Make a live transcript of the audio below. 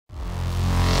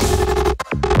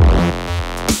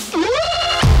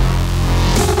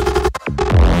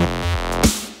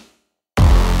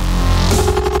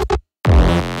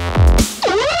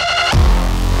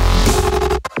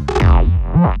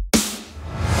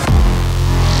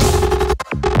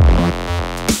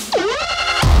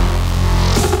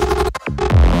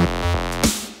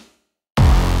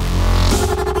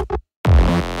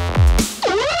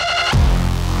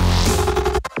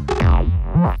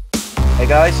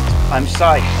I'm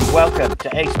Sai, and welcome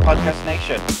to Ace Podcast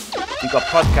Nation. We've got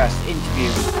podcasts,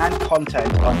 interviews, and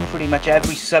content on pretty much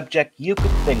every subject you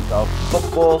could think of.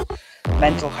 Football,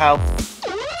 mental health,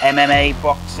 MMA,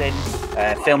 boxing,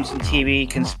 films and TV,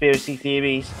 conspiracy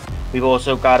theories. We've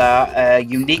also got our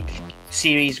unique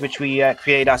series which we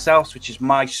create ourselves, which is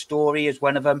My Story is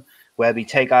one of them, where we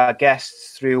take our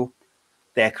guests through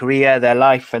their career, their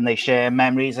life, and they share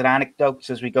memories and anecdotes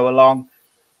as we go along.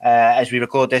 As we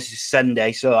record this is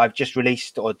Sunday, so I've just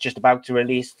released, or just about to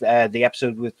release, the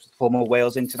episode with former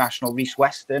Wales international Rhys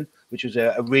Weston, which was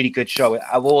a really good show.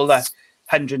 Of all the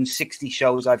 160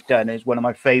 shows I've done, is one of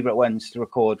my favourite ones to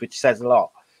record, which says a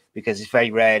lot, because it's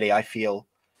very rarely I feel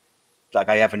like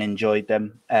I haven't enjoyed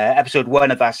them. Episode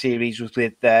 1 of that series was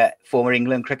with former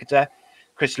England cricketer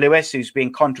Chris Lewis, who's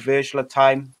been controversial at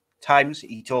times.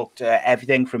 He talked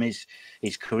everything from his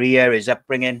career, his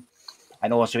upbringing,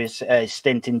 and also his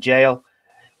stint in jail.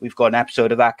 We've got an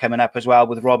episode of that coming up as well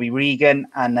with Robbie Regan,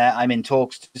 and I'm in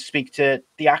talks to speak to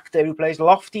the actor who plays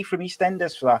Lofty from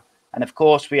EastEnders for that. And of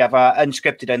course, we have our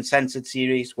unscripted, uncensored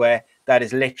series, where that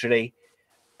is literally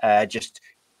just,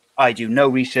 I do no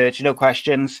research, no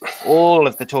questions. All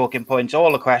of the talking points,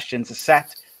 all the questions are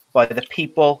set by the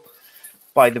people,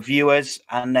 by the viewers,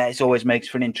 and it always makes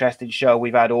for an interesting show.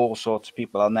 We've had all sorts of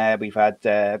people on there. We've had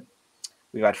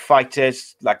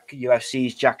fighters like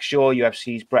UFC's Jack Shaw,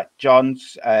 UFC's Brett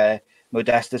Johns,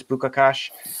 Modestas Bukakas.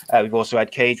 We've also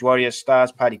had Cage Warriors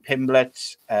stars Paddy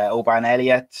Pimblett, Oban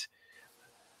Elliott.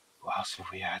 What else have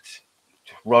we had?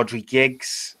 Rodri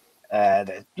Giggs.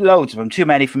 Loads of them. Too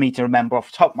many for me to remember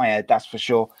off the top of my head, that's for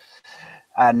sure.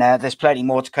 And there's plenty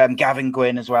more to come. Gavin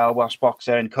Gwynn as well, Welsh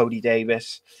boxer, and Cody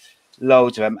Davis.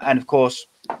 Loads of them. And of course,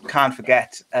 can't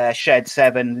forget Shed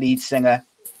 7 lead singer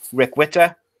Rick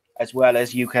Witter, as well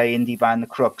as UK indie band The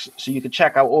Crooks. So you can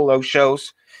check out all those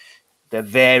shows, the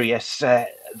various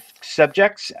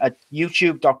subjects, at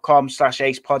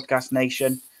youtube.com/Ace Podcast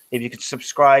Nation. If you could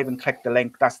subscribe and click the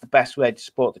link, that's the best way to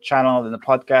support the channel and the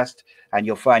podcast. And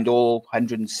you'll find all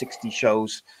 160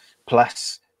 shows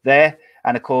plus there.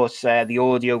 And of course, the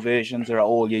audio versions are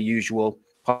all your usual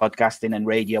podcasting and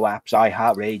radio apps: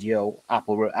 iHeartRadio,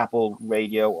 Apple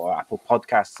Radio, or Apple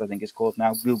Podcasts, I think it's called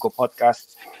now, Google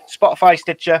Podcasts, Spotify,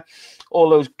 Stitcher, all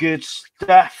those good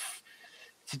stuff.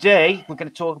 Today, we're going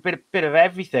to talk a bit of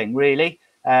everything, really.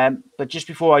 But just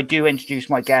before I do introduce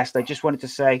my guest, I just wanted to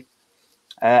say,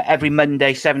 every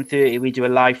Monday, 7:30, we do a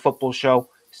live football show.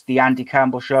 It's the Andy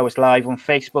Campbell Show. It's live on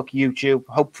Facebook, YouTube.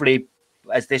 Hopefully,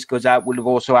 as this goes out, we'll have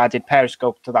also added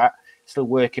Periscope to that. Still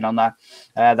working on that.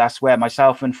 That's where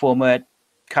myself and former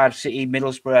Cardiff City,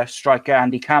 Middlesbrough striker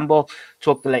Andy Campbell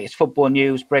talk the latest football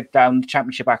news, break down the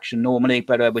championship action normally,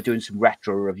 but we're doing some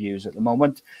retro reviews at the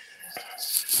moment.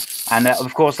 And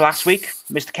of course, last week,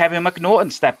 Mr. Kevin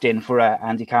McNaughton stepped in for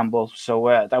Andy Campbell.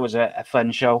 So that was a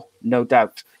fun show, no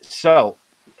doubt. So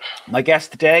my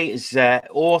guest today is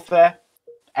author,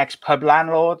 ex-pub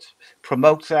landlord,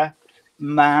 promoter,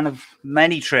 man of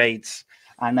many trades,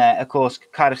 and, of course,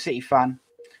 Cardiff City fan,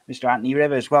 Mr. Anthony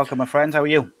Rivers. Welcome, my friend. How are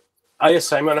you? Hi,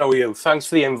 Simon. How are you? Thanks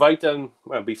for the invite. And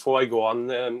well, before I go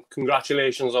on,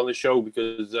 congratulations on the show,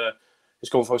 because it's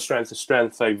going from strength to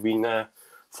strength. I've been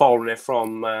following it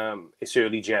from its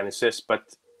early genesis,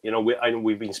 but I know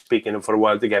we've been speaking for a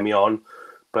while to get me on,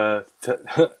 but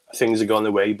things have gone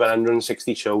away. But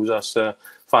 160 shows, that's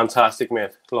fantastic,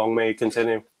 mate. Long may it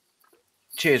continue.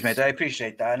 Cheers, mate. I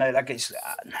appreciate that. And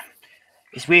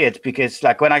it's weird because,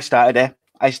 like, when I started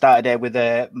it with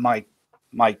my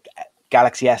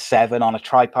Galaxy S7 on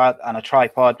a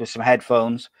tripod with some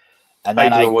headphones. And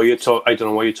then I don't know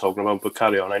what you're talking about, but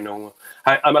carry on. I know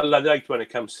I'm a Luddite when it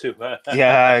comes to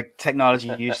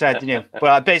technology. You said, didn't you?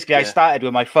 But basically, I started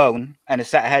with my phone and a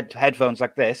set of headphones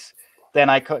like this. Then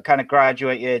I kind of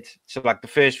graduated. So, like, the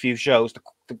first few shows,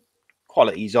 the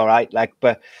quality's all right,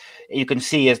 but you can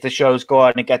see as the shows go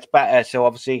on, it gets better. So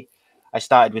obviously, I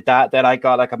started with that. Then I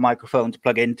got like a microphone to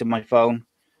plug into my phone.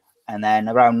 And then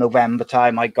around November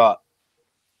time, I got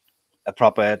a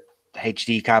proper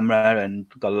HD camera and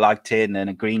got lighting and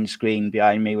a green screen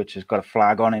behind me, which has got a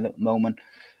flag on it at the moment.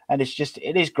 And it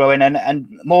is growing.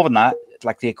 And more than that, it's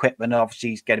like the equipment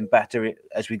obviously is getting better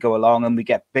as we go along and we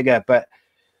get bigger. But,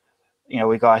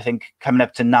 we got, I think, coming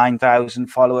up to 9,000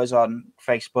 followers on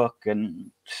Facebook,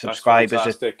 and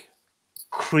subscribers are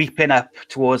creeping up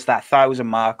towards that 1,000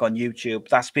 mark on YouTube.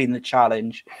 That's been the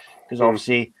challenge, because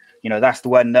obviously, that's the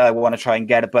one that I want to try and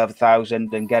get above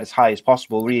 1,000 and get as high as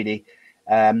possible, really.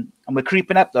 And we're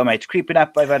creeping up, though, mate. Creeping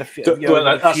up. I've had a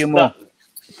few more.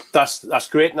 That's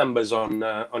great numbers on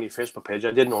your Facebook page.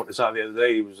 I did notice that the other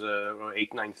day. It was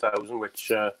 8,000-9,000,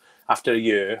 which after a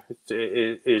year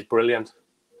is brilliant.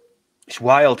 It's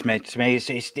wild, mate. To me,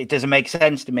 it doesn't make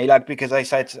sense to me. Like, because I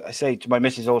say to my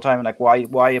missus all the time, like,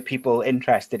 why are people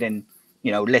interested in,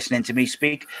 you know, listening to me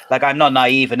speak? Like, I'm not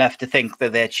naive enough to think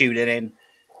that they're tuning in,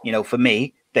 you know, for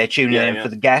me. They're tuning in for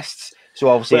the guests. So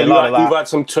obviously, a lot of that.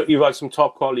 You've had some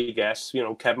top quality guests. You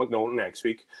know, Kev McNaughton next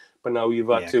week, but now you've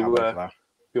had to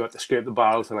scrape the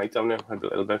barrel tonight, haven't you? A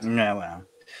little bit. No,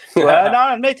 well,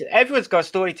 no, mate. Everyone's got a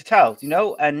story to tell, you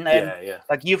know, and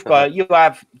like you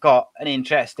have got an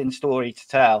interesting story to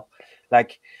tell.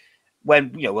 Like,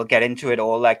 when, you know, we'll get into it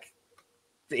all. Like,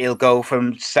 it'll go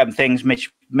from some things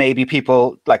which maybe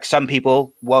some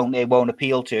people won't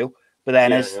appeal to, but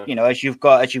then you know, as you've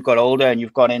got older and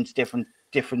you've gone into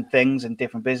different things and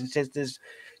different businesses,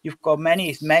 you've got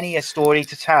many a story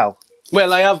to tell.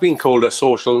 Well, I have been called a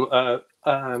social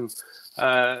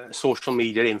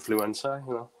media influencer,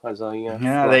 you know, as I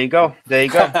there you go.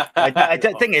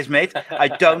 The thing is, mate, I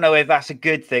don't know if that's a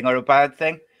good thing or a bad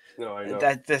thing. No, I know.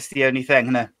 That's the only thing,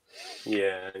 isn't it?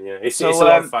 Yeah. It's a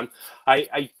lot of fun.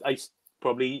 I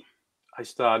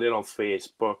started on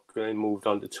Facebook and I moved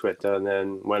on to Twitter, and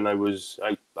then when I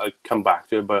come back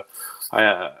to it, but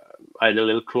I had a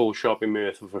little clothes shop in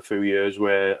Merthyr for a few years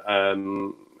where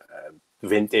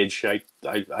vintage. I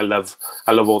love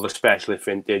all the specialist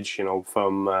vintage, you know,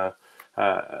 from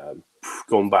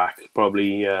going back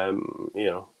probably you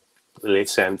know, the late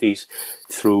 70s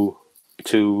through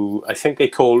to, I think they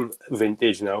call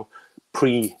vintage now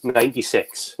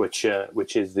pre-96, which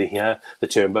is the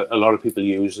term, but a lot of people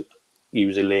use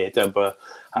it later. But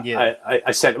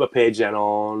I set up a page then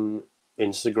on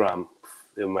Instagram.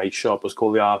 My shop was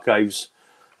called The Archives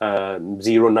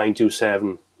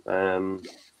 0927.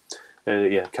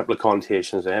 A couple of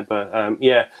connotations there, but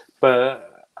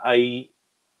but I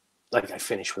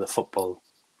finished with the football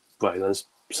violence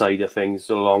side of things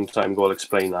a long time ago. I'll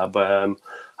explain that, but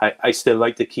I still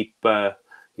like to keep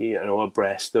you know,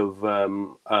 abreast of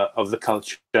the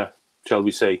culture, shall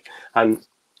we say, and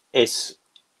it's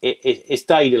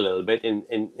died a little bit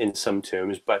in some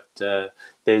terms, but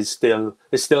there's still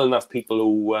enough people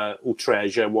who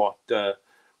treasure what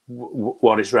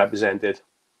is represented.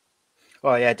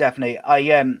 Oh yeah, definitely.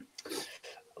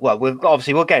 Well,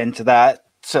 we'll get into that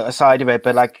sort of side of it,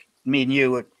 but like, me and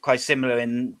you are quite similar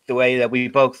in the way that we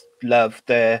both love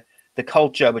the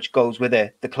culture which goes with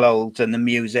it, the clothes and the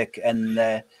music and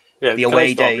the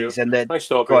away days and the.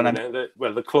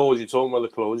 The clothes, you're talking about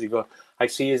the clothes. You got. I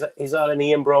see. Is that an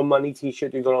Ian Brown Money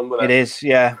T-shirt you got on with? It is.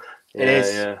 Yeah. It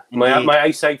is. Yeah. My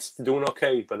eyesight's doing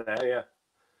okay, but yeah.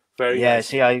 Very nice.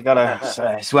 See, I gotta.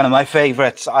 It's one of my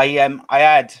favorites. I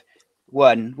had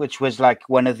one which was like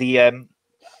one of the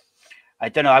I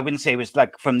don't know, I wouldn't say it was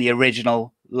like from the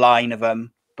original line of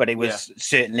them, but it was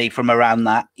certainly from around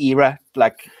that era,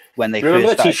 like when they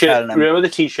first started selling them. Remember the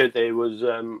T-shirt? There was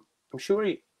I'm sure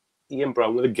Ian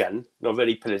Brown with a gun, not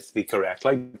very politically correct,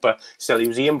 like, but still he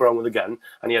was Ian Brown with a gun,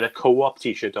 and he had a Co-op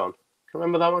T-shirt on.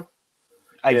 Remember that one?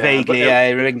 Vaguely,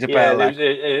 it rings a bell.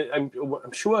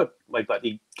 I'm sure my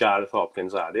buddy Gareth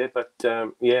Hopkins had it, but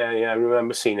I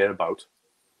remember seeing it about.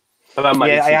 But that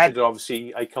Money T-shirt is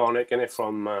obviously iconic, isn't it,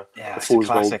 from the Fool's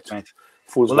classic, Gold.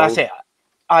 Well, that's it.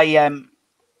 I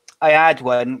had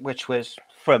one which was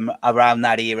from around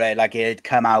that era, like it had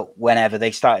come out whenever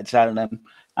they started selling them,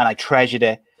 and I treasured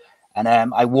it. And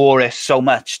I wore it so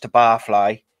much to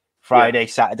Barfly, Friday,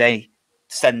 Saturday,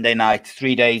 Sunday night,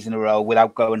 3 days in a row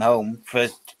without going home for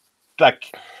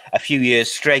like a few years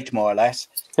straight, more or less.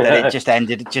 That it just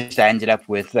ended up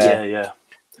with you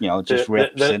know, just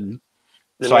rips and.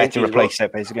 So I had to replace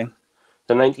it, basically.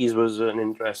 The 90s was an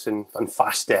interesting and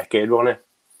fast decade, wasn't it?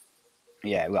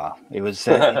 Yeah, well, it was.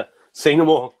 Say no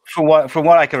more. From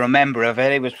what I can remember of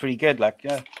it, it was pretty good. Like,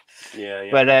 But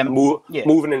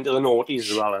moving into the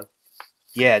noughties as well.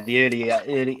 Yeah, the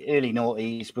early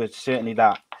noughties, but certainly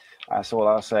that's all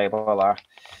I'll say about that.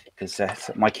 Because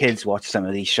my kids watch some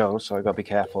of these shows, so I got to be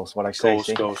careful. That's what I say. Of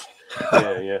course.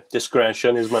 Yeah.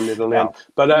 Discretion is my middle name.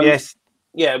 But yes.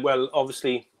 Yeah, well,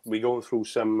 obviously we're going through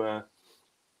some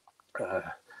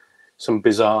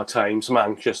bizarre times, some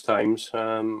anxious times.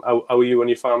 How are you and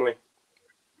your family?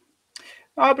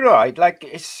 Oh, but all right. Like,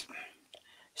 it's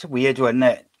a weird one.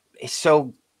 Isn't it? It's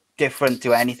so different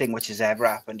to anything which has ever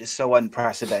happened. It's so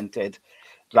unprecedented.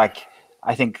 Like,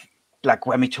 I think, like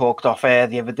when we talked off air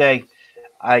the other day,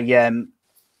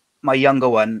 my younger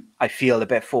one, I feel a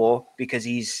bit for, because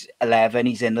he's 11.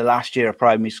 He's in the last year of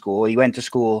primary school. He went to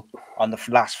school on the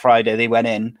last Friday. They went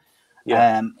in.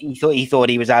 He thought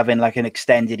he was having like an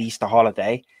extended Easter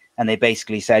holiday, and they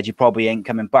basically said, "You probably ain't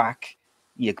coming back.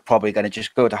 You're probably going to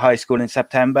just go to high school in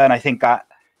September." And I think that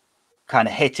kind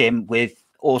of hit him with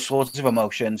all sorts of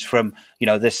emotions, from, you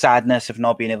know, the sadness of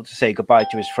not being able to say goodbye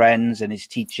to his friends and his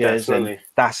teachers and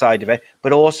that side of it,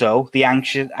 but also the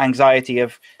anxiety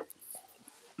of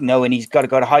knowing he's got to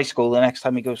go to high school the next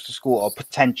time he goes to school, or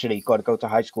potentially got to go to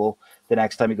high school the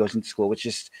next time he goes into school, which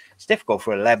is, it's difficult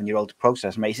for an 11-year-old to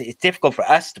process, mate. It's difficult for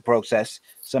us to process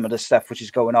some of the stuff which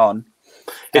is going on.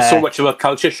 It's so much of a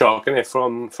culture shock, isn't it,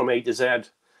 from A to Z.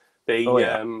 They,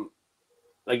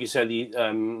 like you said,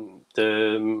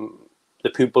 the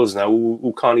pupils now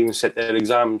who can't even sit their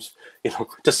exams, you know,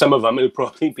 to some of them it'll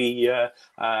probably be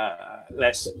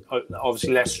less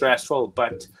stressful,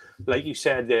 but like you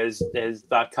said, there's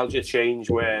that culture change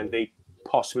where they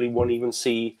possibly won't even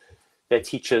see their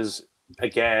teachers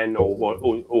again, or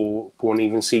won't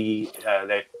even see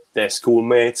their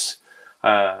schoolmates,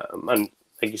 and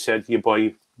like you said, your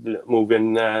boy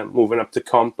moving up to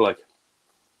comp, like.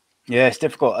 Yeah, it's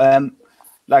difficult.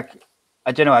 Like,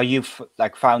 I don't know how you've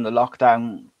like found the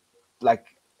lockdown. Like,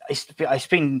 it's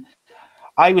been.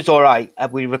 I was all right.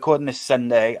 We're recording this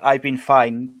Sunday. I've been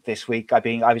fine this week. I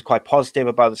was quite positive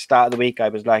about the start of the week. I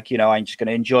was like, you know, I'm just going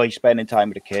to enjoy spending time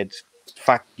with the kids. In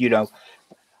fact, you know,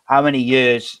 how many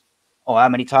years or how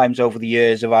many times over the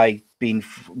years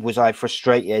was I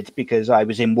frustrated because I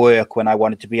was in work when I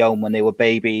wanted to be home when they were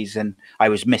babies, and I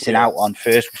was missing out on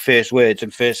first words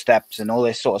and first steps and all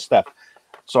this sort of stuff.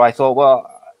 So I thought, well,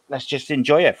 let's just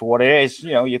enjoy it for what it is.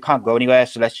 You know, you can't go anywhere,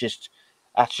 so let's just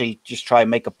try and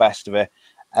make the best of it.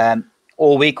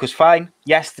 All week was fine.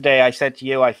 Yesterday, I said to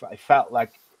you, I felt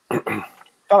like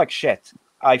shit.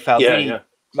 I felt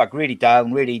really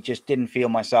down. Really, just didn't feel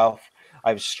myself.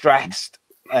 I was stressed,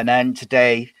 and then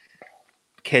today,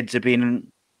 kids have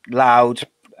been loud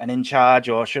and in charge,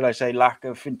 or should I say, lack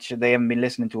of. They haven't been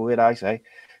listening to a word I say,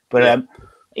 but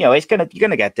you know, you're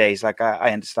gonna get days like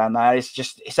I understand that.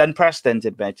 It's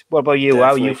unprecedented, mate. What about you? Definitely.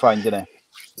 How are you finding it?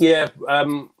 Yeah,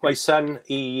 my son,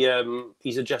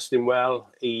 he's adjusting well.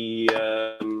 He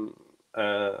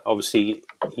obviously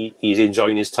he's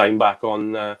enjoying his time back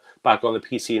on the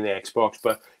PC and the Xbox,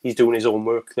 but he's doing his own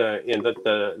work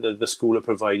that the school have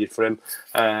provided for him.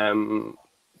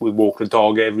 We walk the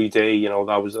dog every day. You know,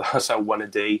 that's our one a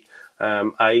day.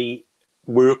 I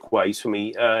work-wise for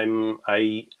me,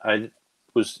 I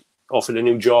was offered a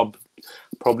new job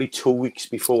probably 2 weeks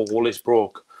before all this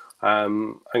broke.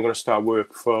 I'm going to start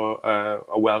work for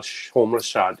a Welsh homeless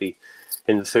charity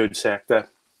in the third sector.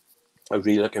 I'm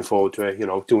really looking forward to it. You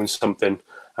know, doing something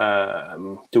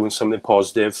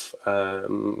positive.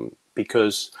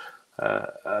 Because,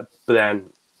 but then,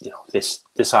 you know, this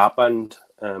happened.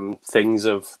 Things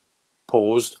have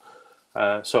paused.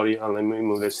 Sorry, let me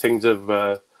move this. Things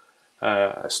have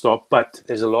stopped, but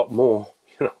there's a lot more.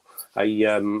 You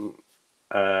know,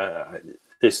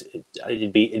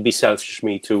 it'd be selfish of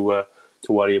me to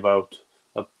worry about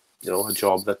a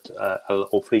job that I'll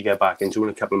hopefully get back into in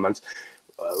a couple of months.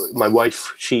 My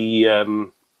wife, she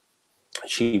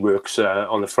works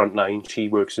on the front line. She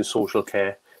works in social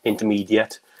care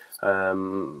intermediate.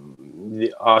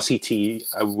 The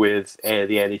RCT with the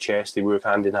NHS, they work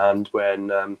hand in hand when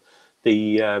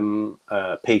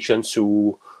the patients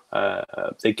who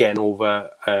they're getting over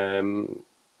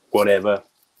whatever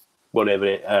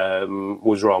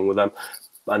was wrong with them,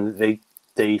 and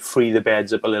they free the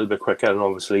beds up a little bit quicker. And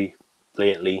obviously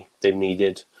lately they've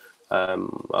needed a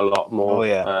lot more.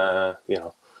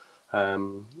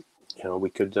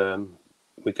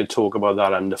 We could talk about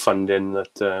that underfunding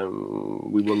that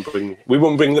we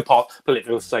won't bring the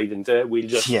political side into it. We'll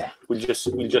just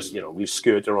we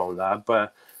skirt around that.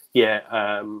 But it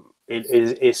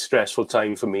is a stressful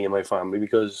time for me and my family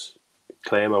because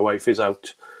Claire, my wife, is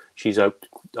out. She's out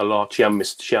a lot. She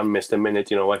hasn't missed a minute.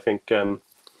 You know, I think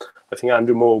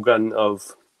Andrew Morgan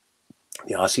of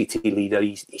the RCT leader,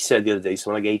 he said the other day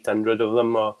something like 800 of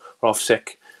them are off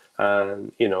sick.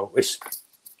 And it's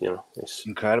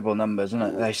incredible numbers, isn't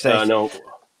it? They say, I know.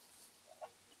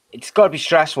 It's got to be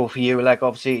stressful for you, like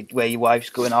obviously where your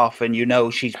wife's going off, and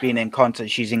she's in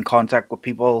contact with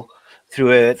people through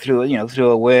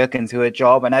her work and through her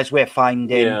job, and as we're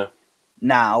finding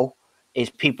now, is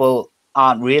people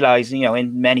aren't realizing,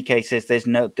 in many cases there's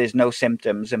no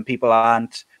symptoms, and people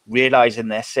aren't realizing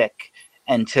they're sick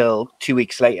until 2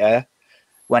 weeks later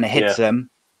when it hits them,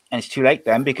 and it's too late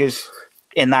then, because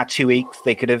in that 2 weeks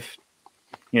they could have,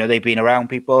 they've been around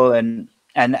people, and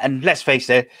let's face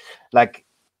it, like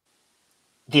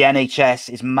the NHS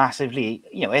is massively,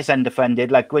 it's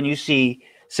underfunded. Like when you see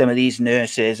some of these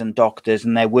nurses and doctors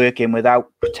and they're working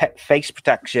without face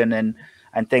protection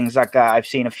and things like that. I've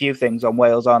seen a few things on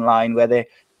Wales Online where they're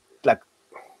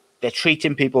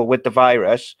treating people with the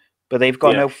virus, but they've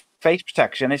got no face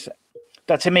protection.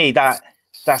 To me, that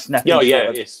That's nothing Yeah, short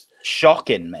of it's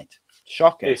shocking, mate.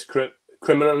 Shocking. It's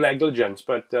criminal negligence.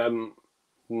 But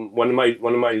one of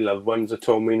my loved ones have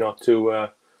told me not to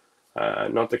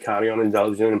carry on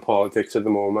indulging in politics at the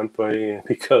moment,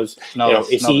 because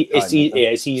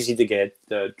it's easy to get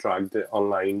dragged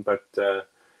online, but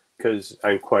because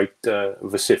I'm quite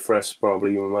vociferous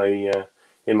probably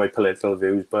in my political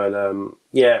views. But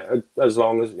as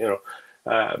long as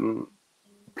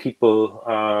people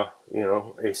are,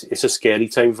 it's a scary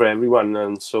time for everyone,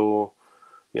 and so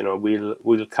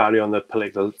we'll carry on the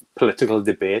political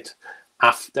debate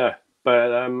after.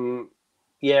 But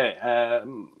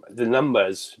the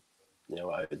numbers,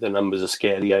 the numbers are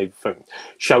scary. I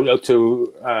shout out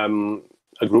to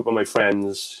a group of my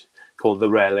friends called The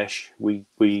Relish. We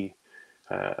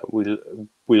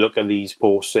look at these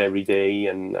posts every day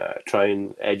and try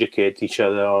and educate each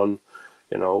other on,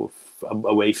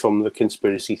 away from the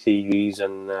conspiracy theories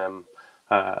and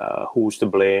who's to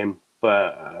blame.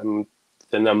 But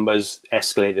the numbers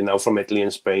escalating now from Italy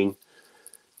and Spain.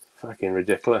 Fucking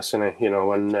ridiculous, isn't it?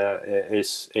 And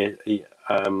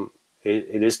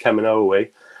it is coming our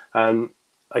way. And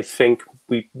I think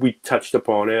we touched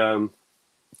upon it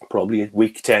probably a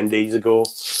week, 10 days ago.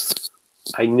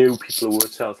 I knew people who were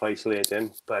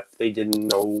self-isolating, but they didn't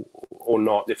know or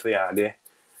not if they had it.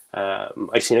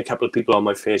 I seen a couple of people on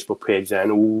my Facebook page then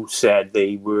who said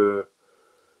they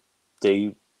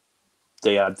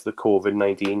had the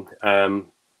COVID-19,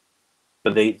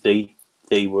 but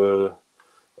they were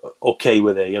okay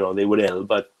with it. They were ill,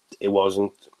 but it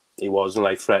wasn't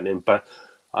life-threatening. But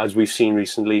as we've seen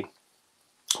recently,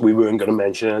 we weren't going to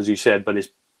mention it, as you said, but it's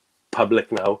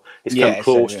public now. It's come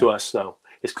close to us now.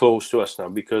 It's close to us now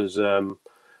because when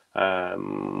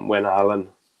Alan,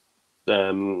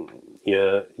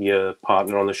 your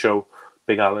partner on the show,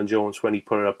 Big Alan Jones, when he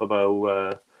put it up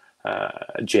about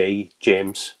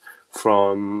James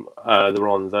from the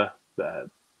Rhondda,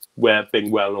 we're a big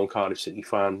well-known Cardiff City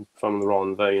fan from the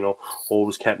Rhondda,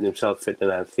 always kept himself fit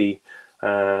and healthy.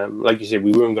 Like you said,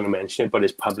 we weren't going to mention it, but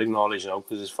it's public knowledge now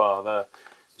because his father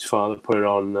put it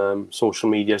on social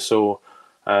media. So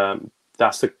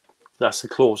that's the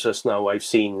closest now I've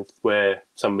seen where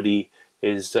somebody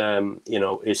is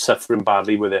is suffering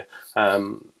badly with it.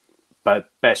 But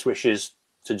best wishes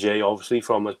to Jay, obviously,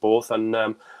 from us both, and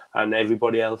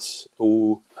everybody else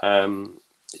who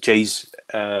Jay's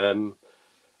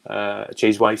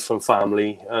wife and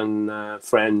family and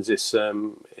friends.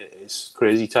 It's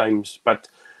crazy times, but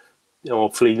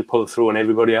hopefully to pull through, and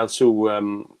everybody else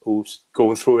who's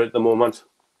going through it at the moment.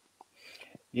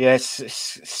 Yes,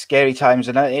 it's scary times,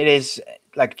 and it is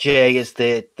like Jay is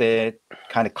the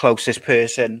kind of closest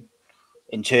person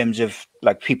in terms of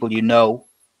like people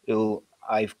who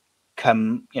I've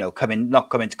come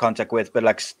into contact with, but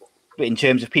like in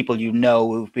terms of people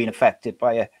who've been affected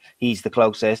by it, he's the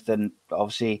closest. And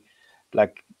obviously,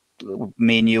 like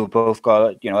me and you both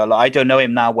got I don't know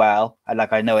him now well,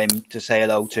 I know him to say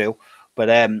hello to, but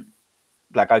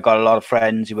like I got a lot of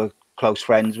friends who were close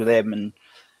friends with him, and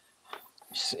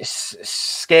it's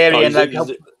scary. And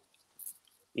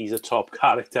he's a top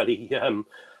character.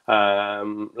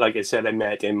 Like I said, I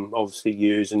met him obviously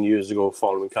years and years ago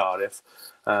following Cardiff.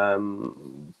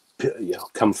 Come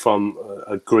from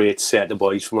a great set of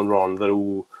boys from Rhondda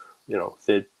who,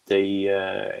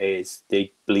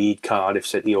 they bleed Cardiff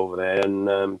City over there,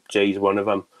 and Jay's one of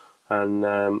them. And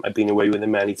I've been away with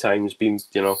him many times. Been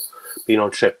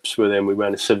on trips with him. We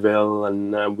went to Seville,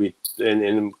 and we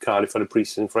in Cardiff for a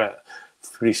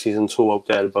pre-season tour out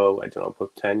there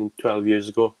about 10, 12 years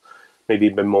ago, maybe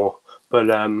a bit more. But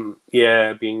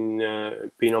been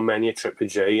on many a trip with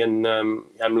Jay, and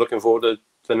I'm looking forward to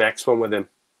the next one with him.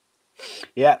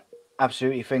 Yeah,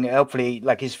 absolutely. Hopefully,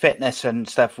 like his fitness and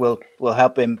stuff will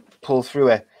help him pull through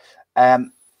it.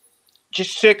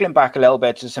 Just circling back a little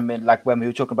bit to something like when we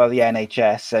were talking about the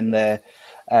NHS and the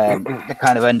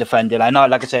kind of underfunding. I know,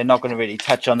 like I said, I'm not going to really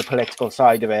touch on the political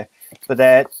side of it, but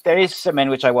there is something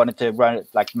which I wanted to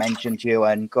mention to you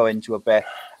and go into a bit,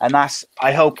 and that's,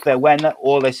 I hope that when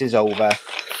all this is over,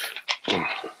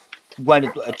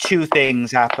 two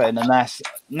things happen, and that's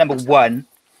number one,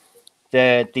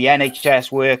 the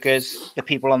NHS workers, the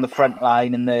people on the front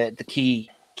line, and the key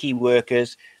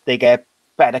workers, they get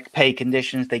better pay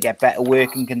conditions, they get better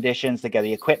working conditions, they get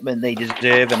the equipment they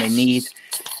deserve and they need,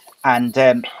 and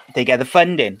they get the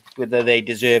funding that they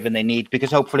deserve and they need,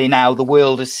 because hopefully now the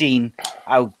world has seen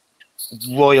how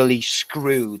royally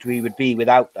screwed we would be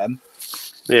without them.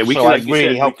 Yeah, so I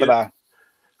really hope for that.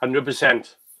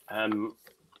 100%.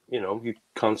 You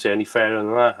can't say any fairer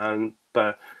than that.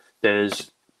 But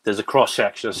there's a cross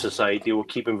section of society who are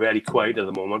keeping very quiet at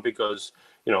the moment because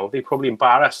you know, they're probably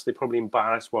embarrassed. They're probably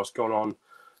embarrassed what's gone on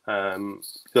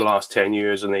the last 10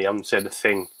 years, and they haven't said a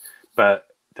thing. But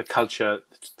the culture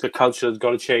has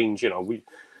got to change. You know,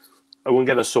 I won't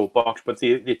get a soapbox, but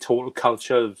the total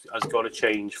culture has got to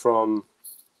change from,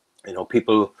 you know,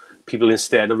 people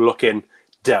instead of looking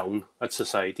down at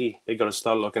society, they got to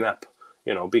start looking up.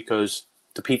 You know, because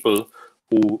the people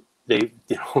who they've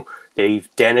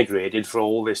denigrated for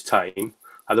all this time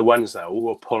are the ones now who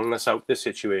are pulling us out of this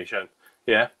situation.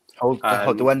 Yeah,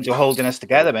 the ones who are holding us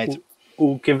together, mate.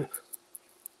 Who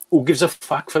gives a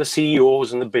fuck for the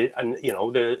CEOs and you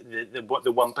know the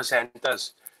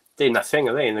 1%ers? They're nothing,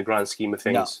 are they, in the grand scheme of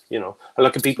things? No. You know, I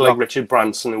look at people like Richard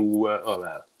Branson who,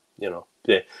 you know,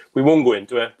 we won't go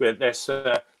into it. But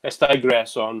let's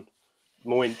digress on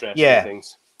more interesting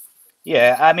things.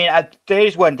 Yeah, I mean, there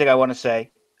is one thing I want to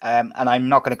say, and I'm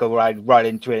not going to go right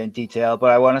into it in detail, but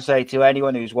I want to say to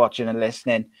anyone who's watching and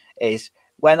listening is,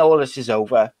 when all this is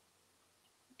over,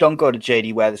 don't go to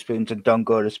JD Wetherspoons and don't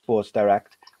go to Sports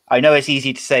Direct. I know it's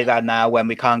easy to say that now when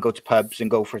we can't go to pubs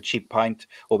and go for a cheap pint,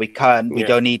 or we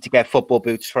don't need to get football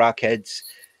boots for our kids.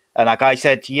 And like I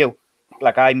said to you,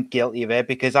 like, I'm guilty of it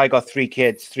because I got 3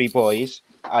 kids, 3 boys.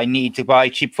 I need to buy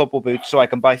cheap football boots so I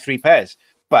can buy 3 pairs.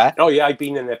 But I've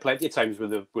been in there plenty of times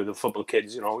with the football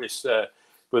kids, you know, it's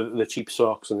with the cheap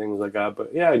socks and things like that.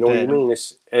 But yeah, I know what you mean.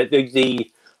 It's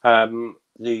the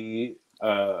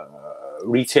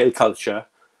retail culture.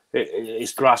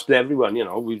 It's grasped everyone, you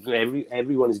know.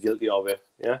 Everyone is guilty of it.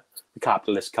 Yeah, the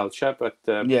capitalist culture, but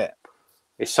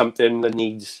it's something that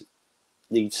needs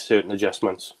certain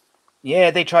adjustments.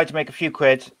 Yeah, they tried to make a few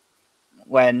quid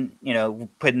when, you know,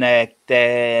 putting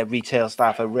their retail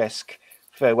staff at risk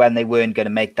for when they weren't going to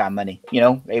make that money. You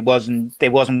know, they wasn't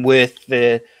worth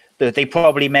they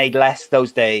probably made less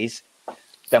those days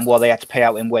than what they had to pay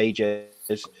out in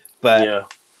wages. But yeah,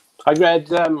 I read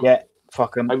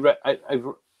fuck them.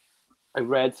 I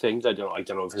read things. I don't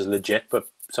know if it's legit, but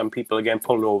some people are getting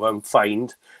pulled over and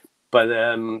fined, but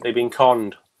they've been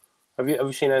conned. Have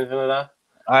you seen anything like that?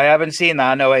 I haven't seen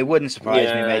that. No, it wouldn't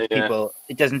surprise me, mate. People,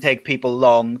 it doesn't take people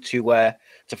long to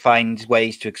find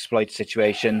ways to exploit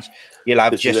situations. You'll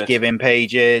have just giving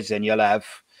pages, and you'll have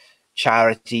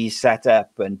charities set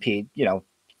up, and you know,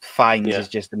 fines is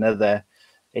just another.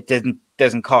 It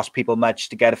doesn't cost people much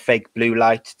to get a fake blue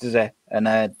light, does it?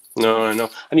 And no,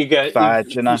 and you get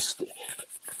badge,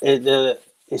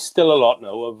 it's still a lot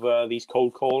now of these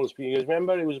cold calls. Because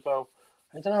remember, it was about,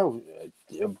 I don't know,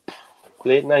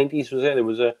 late 90s was it? There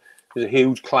was a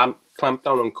huge clampdown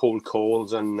on cold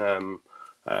calls, and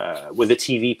with the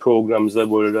TV programs that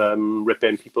were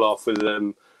ripping people off with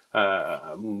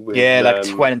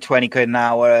like 20 quid an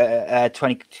hour,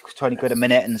 20 quid a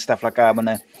minute, and stuff like that,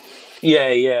 wasn't it?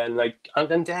 Yeah, and like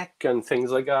and deck and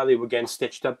things like that. They were getting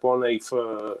stitched up one day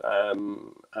for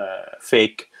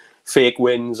fake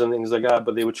wins and things like that.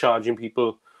 But they were charging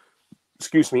people,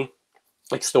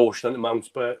 extortionate amounts.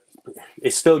 But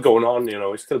it's still going on, you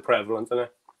know. It's still prevalent, isn't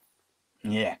it?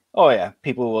 Yeah. Oh yeah.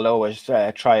 People will always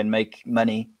try and make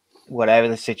money, whatever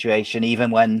the situation. Even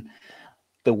when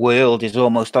the world is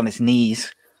almost on its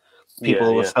knees,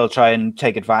 people will still try and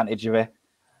take advantage of it.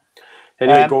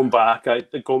 Anyway, going back, going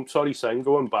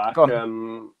back. Go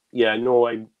I'm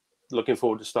looking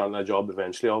forward to starting that job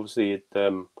eventually. Obviously,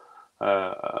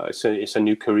 it's a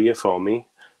new career for me.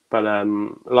 But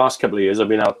last couple of years, I've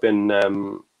been helping.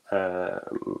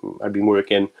 I've been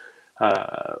working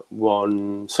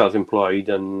one self-employed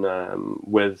and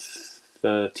with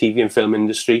the TV and film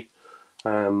industry,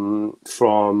 from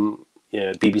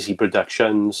BBC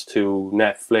Productions to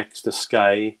Netflix to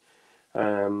Sky.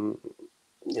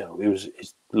 You know,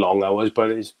 it's long hours, but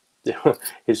you're a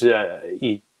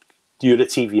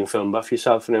TV and film buff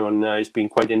yourself, and it's been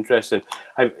quite interesting.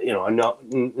 I've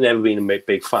never been a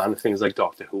big fan of things like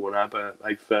Doctor Who and that, but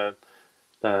I've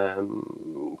a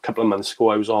couple of months ago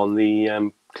I was on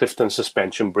the Clifton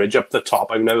Suspension Bridge up the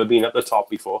top. I've never been up the top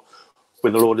before,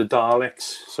 with a load of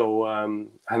Daleks. So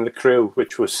and the crew,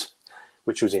 which was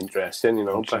interesting, you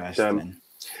know. Interesting. But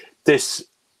this.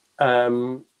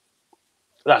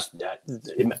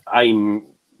 I'm,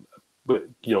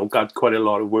 got quite a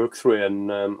lot of work through it,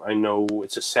 and I know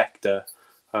it's a sector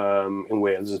in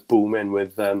Wales is booming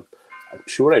with. I'm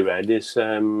sure I read is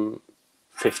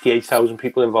 58,000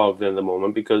 people involved in the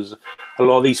moment, because a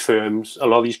lot of these firms, a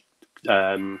lot of these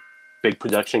big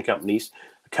production companies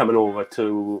are coming over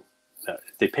to.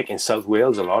 They pick in South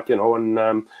Wales a lot, you know,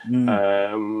 and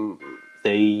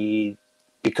they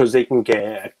because they can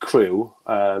get a crew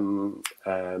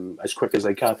as quick as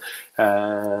they can.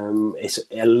 It's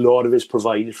a lot of it's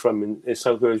provided from in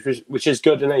South Wales, which is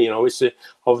good, isn't it? You know, it's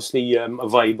obviously a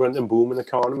vibrant and booming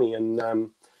economy,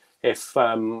 and if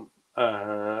I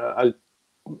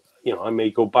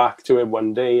may go back to it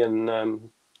one day and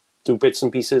do bits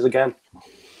and pieces again.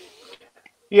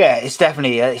 Yeah, it's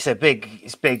definitely it's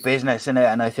big business, isn't it?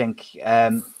 And I think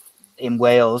in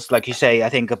Wales, like you say, I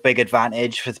think a big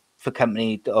advantage for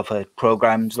company or for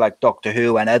programs like Doctor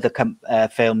Who and other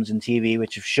films and TV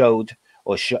which have showed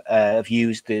or have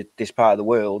used this part of the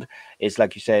world is,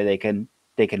 like you say, they can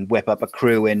whip up a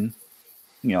crew in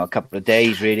a couple of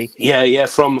days, really. Yeah,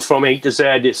 from A to Z,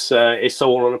 it's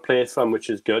all on a platform, which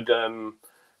is good.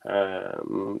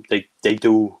 They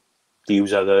do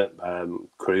use other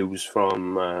crews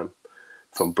from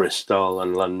Bristol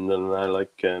and London,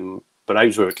 but I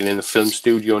was working in a film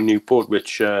studio in Newport,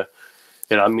 which I've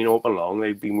been open long.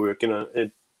 They've been working on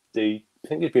it. I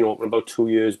think it's been open about 2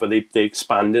 years, but they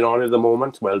expanded on it at the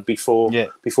moment. Well, before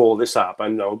this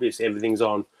happened, now everything's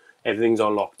on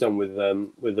lockdown with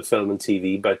the film and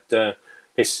TV. But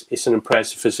it's an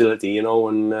impressive facility, and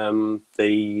what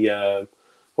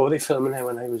were they filming there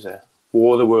when I was there?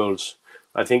 War of the Worlds.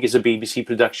 I think it's a BBC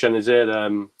production, is it?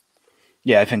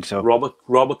 Yeah, I think so.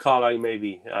 Robert Carlyle,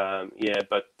 maybe.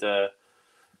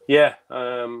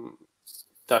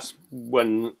 That's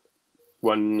one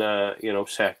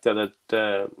sector that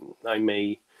I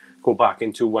may go back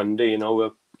into one day.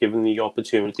 Given the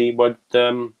opportunity. But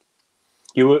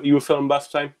you were film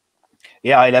buff time?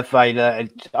 Yeah, I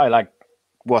like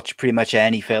watch pretty much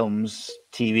any films,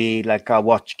 TV. Like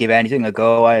I'll give anything a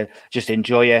go. I just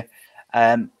enjoy it.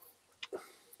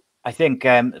 I think,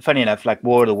 funny enough, like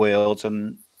War of the Worlds,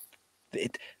 and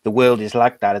the world is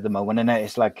like that at the moment, and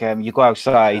it's like you go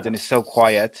outside and it's so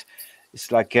quiet.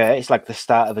 It's like the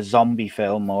start of a zombie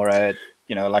film or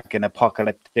like an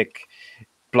apocalyptic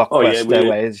blockbuster.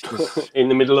 Where it's just in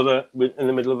the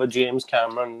middle of a James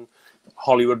Cameron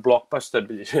Hollywood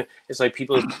blockbuster. It's like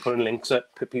people have been putting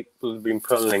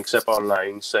links up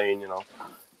online saying,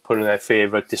 putting their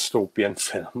favorite dystopian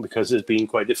film, because there's been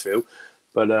quite a few,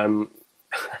 but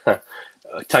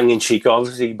tongue in cheek,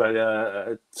 obviously,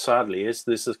 but sadly, this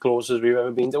is as close as we've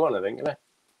ever been to one, I think, isn't it?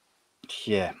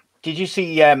 Yeah. Did you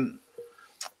see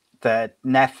the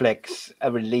Netflix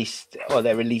released, or they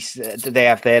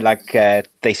have their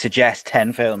they suggest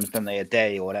 10 films, don't they, a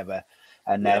day or whatever,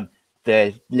 and then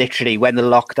literally when the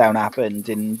lockdown happened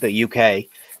in the UK,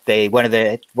 a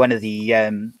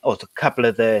couple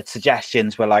of the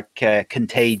suggestions were like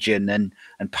Contagion and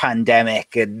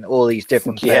Pandemic and all these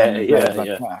different films.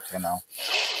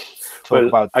 Talk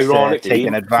about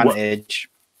taking advantage.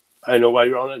 I know,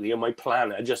 ironically, on my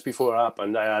planner just before it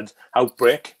happened, I had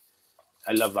Outbreak.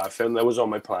 I love that film. That was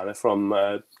on my planner from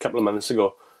a couple of months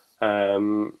ago.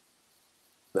 What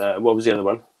was the other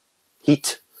one?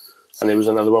 Heat. And there was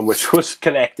another one which was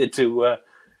connected to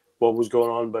what was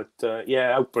going on. But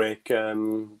Outbreak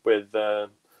with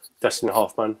Dustin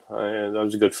Hoffman. That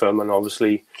was a good film, and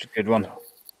obviously it's a good one.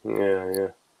 Yeah.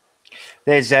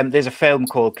 There's a film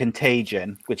called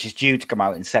Contagion, which is due to come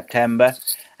out in September,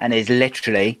 and is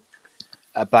literally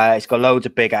it's got loads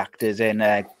of big actors in.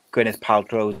 Gwyneth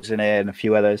Paltrow's in it and a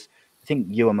few others. I think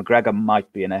Ewan McGregor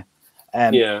might be in it. I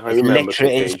remember.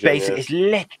 It's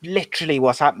literally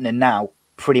what's happening now,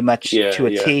 pretty much to a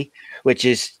T, which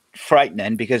is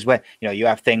frightening, because where you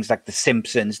have things like The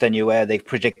Simpsons, then where they've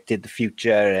predicted the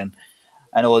future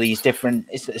and all these different.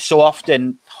 So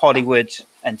often Hollywood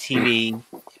and TV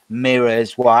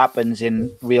mirrors what happens in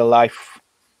real life.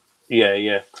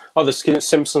 Yeah. Oh, the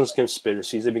Simpsons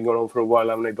conspiracies have been going on for a while,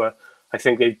 haven't they? But I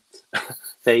think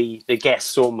they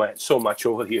guessed so much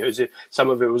over the years. Some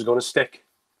of it was going to stick.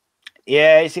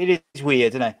 Yeah, it is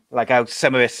weird, isn't it? Like how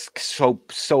some of it's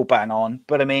so bang on.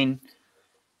 But I mean,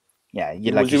 yeah,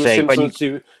 you say.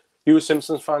 You a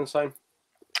Simpsons fan, Simon?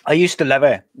 I used to love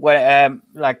it. Well,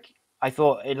 I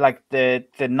thought it, like the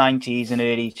 90s and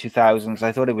early 2000s.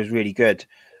 I thought it was really good.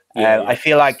 I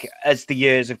feel like as the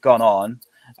years have gone on,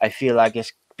 I feel like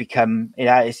it's become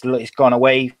it's gone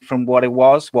away from what it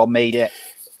was. What made it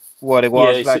what it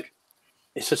was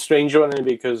it's a strange one,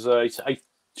 because I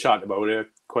chat about it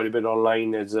quite a bit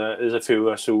online. There's a few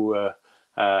of us who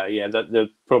that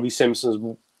probably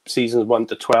Simpsons seasons 1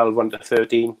 to 12, 1 to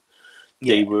 13.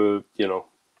 They were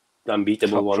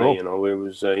unbeatable, one. It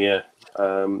was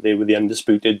they were the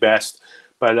undisputed best.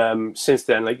 But since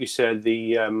then, like you said,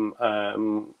 the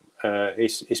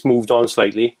it's moved on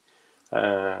slightly.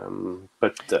 I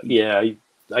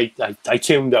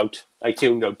tuned out. I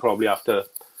tuned out probably after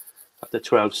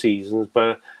 12 seasons.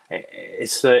 But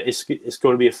it's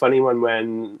going to be a funny one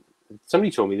when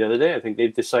somebody told me the other day. I think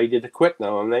they've decided to quit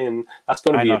now, haven't they? And that's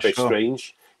going to be a bit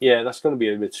strange. Yeah, that's going to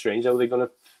be a bit strange. How are they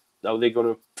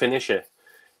going to finish it?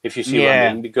 If you see what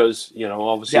I mean, because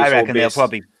obviously, I reckon they'll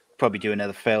probably do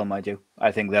another film. I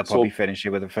think they'll probably finish it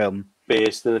with a film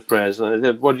based in the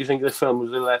present. What do you think of the film?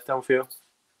 Was it a letdown for you?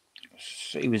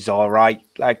 It was all right.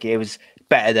 Like, it was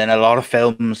better than a lot of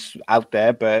films out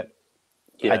there, but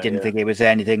I didn't think it was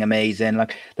anything amazing.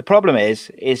 Like, the problem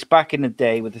is back in the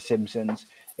day with The Simpsons,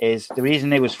 is the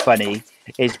reason it was funny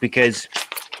is because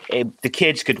the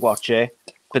kids could watch it,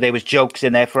 but there was jokes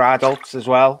in there for adults as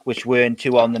well, which weren't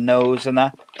too on the nose and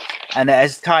that. And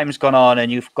as time's gone on and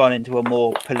you've gone into a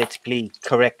more politically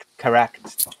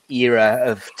correct era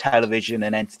of television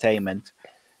and entertainment,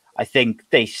 I think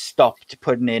they stopped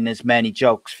putting in as many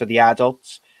jokes for the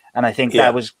adults. And I think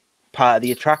that was part of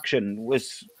the attraction,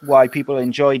 was why people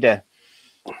enjoyed it.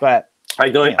 But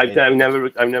I've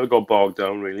never got bogged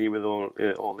down really with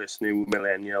all this new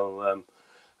millennial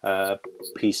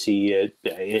PC.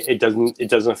 It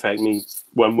doesn't affect me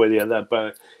one way or the other.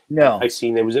 But no, I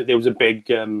seen there was a big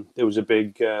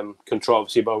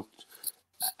controversy about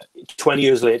 20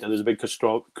 years later. There's a big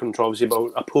controversy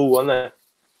about a pool, wasn't there?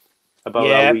 About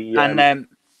how we, and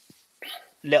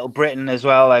Little Britain as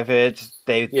well. I've heard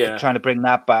they're trying to bring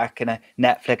that back, and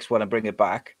Netflix want to bring it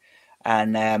back.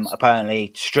 And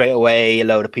apparently, straight away, a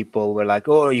load of people were like,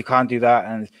 "Oh, you can't do that,"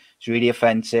 and it's really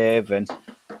offensive. And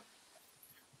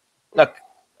look,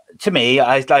 to me,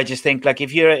 I just think, like,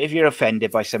 if you're offended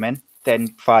by something, then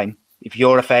fine. If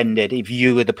you're offended, if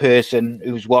you are the person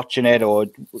who's watching it, or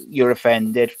you're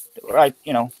offended, right?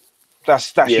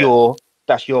 That's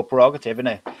your prerogative, isn't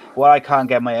it? What I can't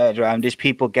get my head around is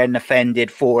people getting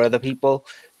offended for other people.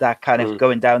 That kind of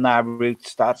going down that route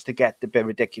starts to get a bit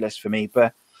ridiculous for me.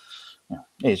 But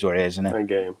it is what it is, isn't it?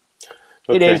 Okay.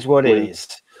 It is what it is.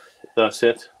 That's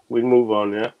it. We move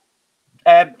on, yeah.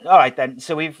 All right then.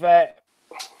 So we've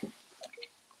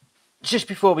just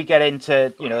before we get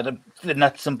into the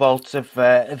nuts and bolts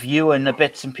of you and the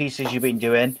bits and pieces you've been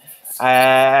doing.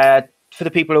 For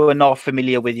the people who are not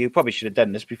familiar with you, probably should have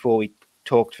done this before we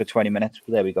talked for 20 minutes.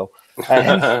 But there we go.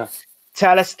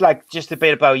 Tell us, like, just a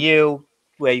bit about you,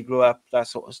 where you grew up, that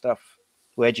sort of stuff.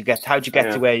 How'd you get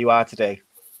to where you are today?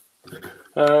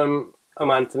 I'm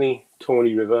Anthony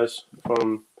Tony Rivers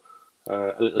from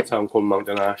a little town called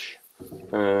Mountain Ash.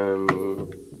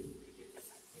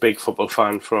 Big football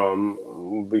fan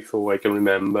from before I can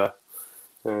remember.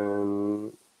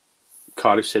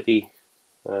 Cardiff City.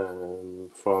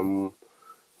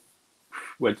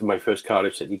 Went to my first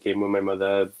Cardiff City game with my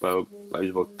mother. I was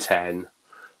about 10,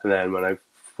 and then when I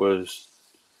was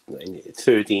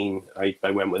 13, I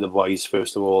went with the boys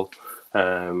first of all.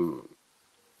 It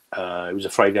was a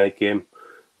Friday night game.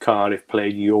 Cardiff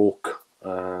played York.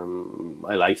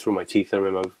 I lied through my teeth. I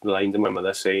remember lying to my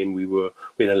mother saying we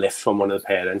had a lift from one of the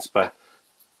parents, but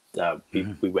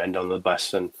we went on the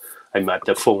bus, and I met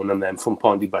the phone and then from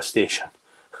Pondy bus station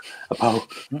about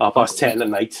 10 at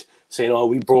night, saying, "Oh,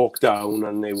 we broke down,"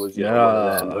 and it was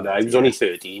but I was only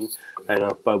 13,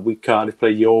 but Cardiff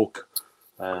played York,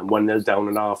 1-0 down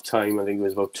at half time. I think it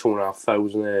was about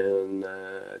 2,500 and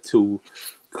two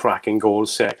cracking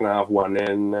goals second half, one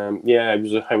in.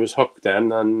 I was hooked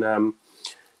then, and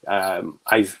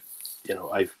I've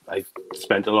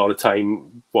spent a lot of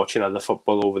time watching other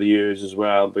football over the years as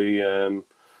well, because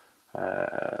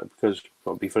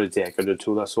probably for a decade or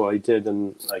two that's what I did.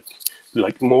 And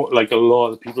like a lot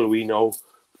of the people we know,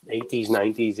 80s,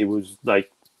 90s, it was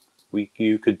like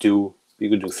you could do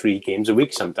 3 games a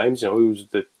week sometimes. It was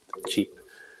the cheap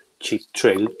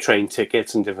train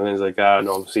tickets and different things like that. And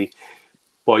obviously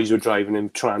boys were driving in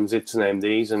transits and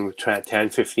MDs, and 10,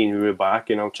 15 we were back,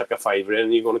 chuck a fiver in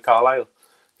and you're going to Carlisle.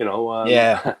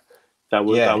 That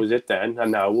was it then.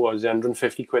 And now it was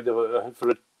 150 quid for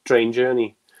a train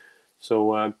journey.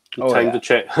 So times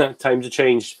have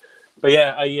changed. But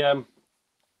yeah, I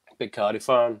big Cardiff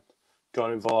fan.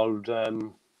 Got involved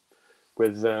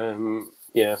with the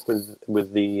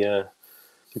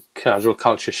casual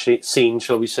culture scene,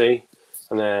 shall we say,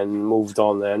 and then moved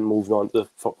on to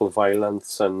football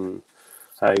violence, and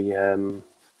I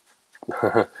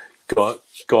got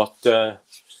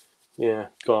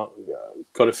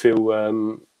a few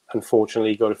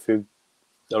unfortunately got a few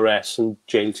arrests and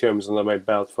jail terms under my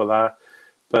belt for that.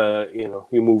 But you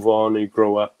move on, you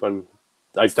grow up, and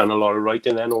I've done a lot of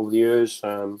writing then over the years.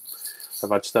 I've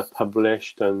had stuff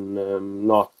published, and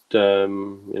the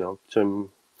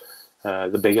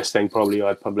biggest thing probably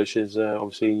I publish is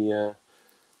obviously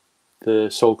the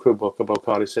Soul Crew book about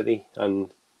Cardiff City,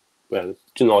 and well,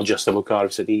 not just about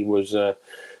Cardiff City. It was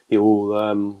the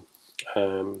whole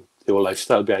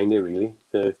lifestyle behind it, really.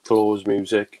 The clothes,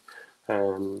 music,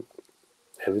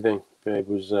 everything. It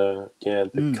was the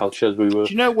cultures we were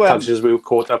Do you know cultures we were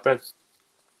caught up in.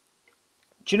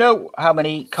 Do you know how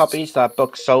many copies that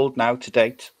book sold now to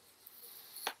date?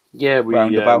 Yeah, we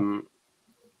Roundabout.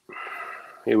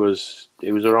 it was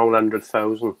around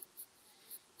 100,000.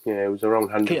 Yeah, it was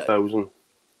around 100,000.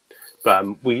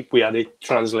 But we had it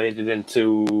translated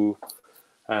into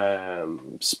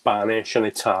Spanish and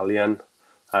Italian.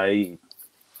 I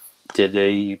did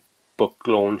a book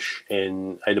launch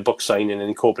I had a book signing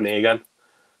in Copenhagen.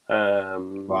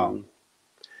 Wow,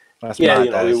 that's Yeah, mad,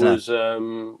 you know, that, it isn't was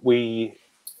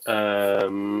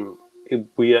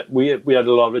we had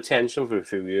a lot of attention for a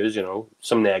few years. You know,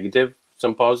 some negative,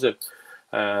 some positive,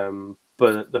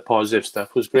 but the positive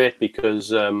stuff was great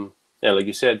because, yeah, like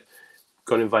you said,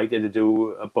 got invited to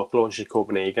do a book launch in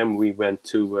Copenhagen. We went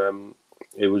to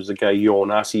it was the guy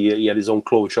Jonas. He had his own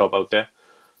clothes shop out there,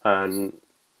 and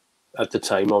at the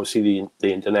time, obviously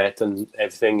the internet and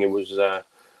everything, it was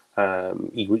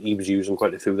he was using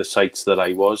quite a few of the sites that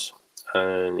I was,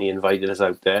 and he invited us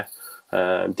out there.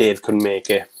 Dave couldn't make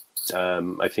it.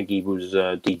 I think he was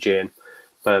DJing,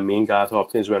 but me and Garth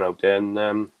Hopkins went out there,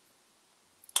 and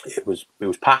it was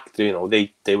packed. You know,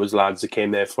 there was lads that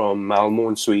came there from Malmo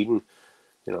in Sweden.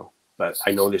 You know, but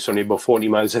I know it's only about 40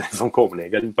 miles from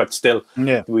Copenhagen, but still,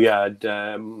 Yeah. we had.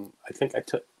 I think I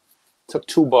took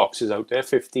 2 boxes out there,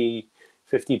 50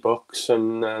 books,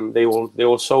 and they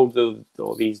all sold.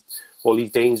 All these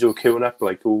Danes who were queuing up,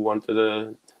 like, who wanted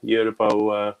to hear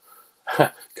about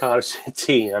Cardiff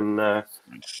City and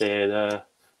the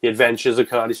adventures of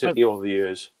Cardiff City over the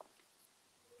years.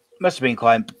 Must have been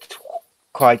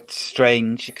quite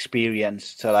strange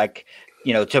experience to, like,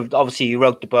 you know, to obviously you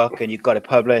wrote the book and you got it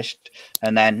published,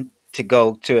 and then to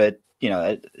go to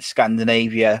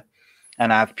Scandinavia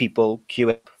and have people queue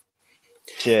up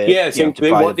to, yeah, I think to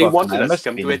buy the they book. wanted us to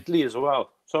come to Italy as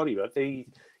well. Sorry, but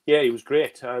it was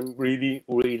great and really,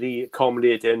 really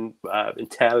accommodating,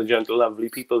 intelligent, lovely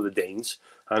people, the Danes,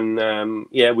 and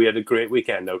we had a great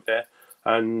weekend out there.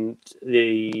 And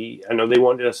I know they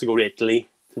wanted us to go to Italy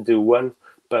to do one,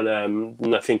 but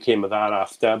nothing came of that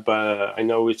after. But I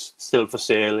know it's still for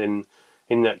sale in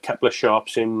a couple of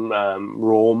shops in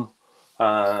Rome.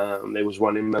 There was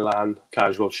one in Milan,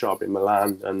 casual shop in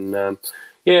Milan, and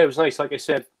it was nice. Like I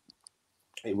said,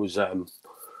 it was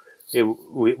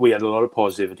we had a lot of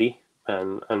positivity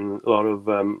and a lot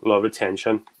of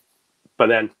attention, but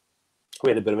then we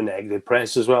had a bit of a negative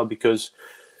press as well because,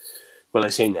 well, I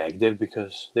say negative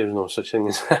because there's no such thing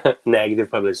as negative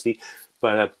publicity,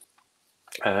 but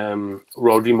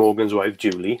Rodri Morgan's wife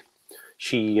Julie,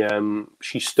 she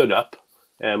stood up,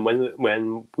 and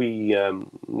when we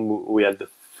had the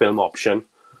film option.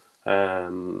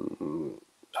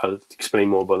 I'll explain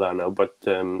more about that now, but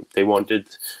they wanted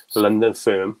a London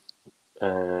firm,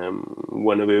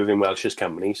 one of Irving Welsh's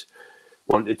companies,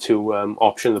 wanted to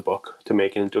option the book to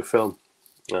make it into a film.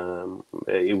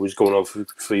 It was going on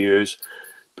for years,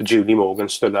 but Julie Morgan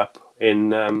stood up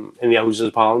in the Houses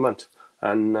of Parliament,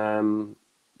 and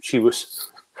she was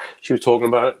talking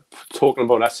about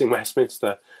us in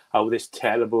Westminster, how this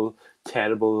terrible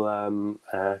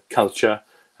culture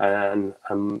and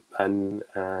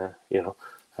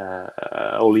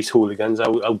all these hooligans,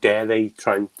 how dare they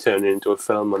try and turn it into a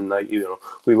film, and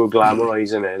we were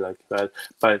glamorizing it like that.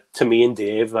 But to me and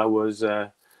Dave, that was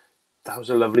a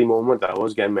lovely moment. That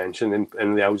was getting mentioned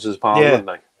in the Houses of Parliament.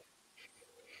 Yeah.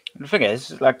 The thing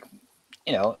is, like,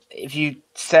 if you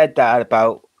said that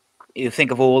about, you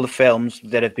think of all the films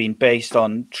that have been based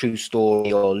on true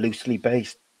story or loosely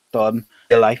based on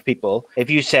real life people. If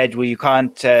you said, well, you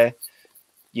can't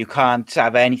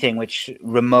have anything which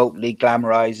remotely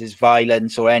glamorizes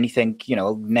violence or anything,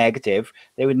 negative,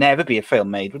 there would never be a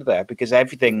film made, would there? Because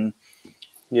everything.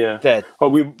 Yeah. That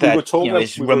we were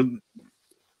talking.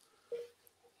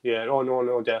 Yeah. Oh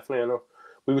no, definitely. I know.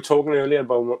 We were talking earlier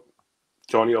about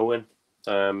Johnny Owen.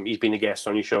 He's been a guest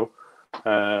on your show.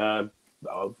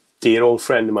 Dear old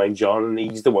friend of mine, John, and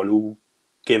he's the one who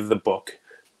gave the book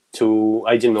to.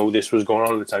 I didn't know this was going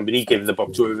on at the time, but he gave the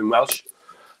book to Irving Welsh.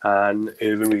 And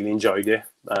Irving really enjoyed it.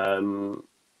 And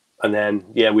then,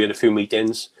 we had a few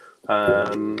meetings.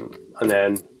 And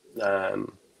then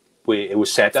it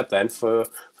was set up then for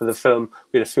the film.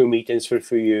 We had a few meetings for a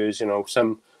few years. I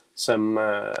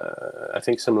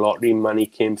think some lottery money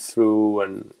came through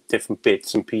and different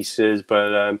bits and pieces.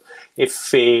 But it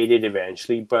faded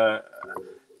eventually. But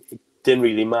it didn't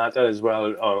really matter as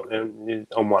well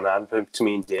on one hand to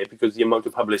me and Dave, because the amount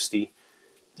of publicity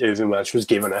Irving Welsh was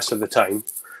giving us at the time,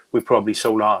 we probably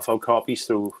sold half our copies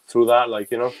through that,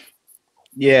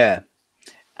 Yeah.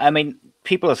 I mean,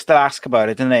 people are still ask about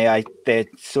it, don't they? They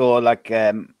saw like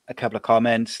a couple of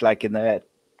comments, like in the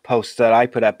post that I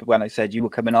put up when I said you were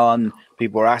coming on.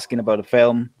 People were asking about the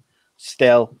film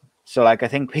still. So like, I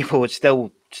think people would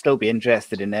still be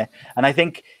interested in it, and I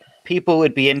think people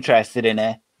would be interested in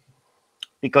it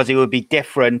because it would be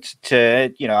different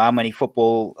to, you know, how many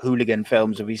football hooligan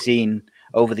films have we seen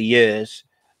over the years.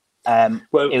 Well,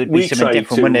 It would be we something tried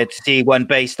different, wouldn't to. it, to see one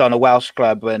based on a Welsh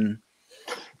club and,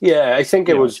 Yeah, I think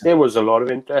you know. it was a lot of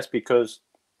interest because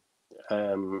I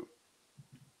don't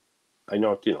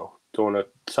want to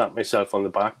tap myself on the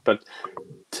back, but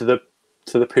to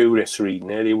the purists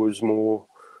reading it was more.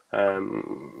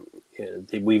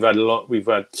 We've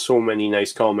had so many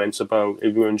nice comments about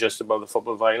it. Weren't just about the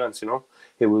football violence, you know.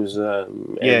 It was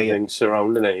everything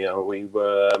surrounding it. You know, we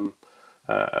were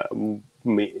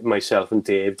myself and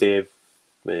Dave's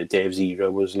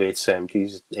era was late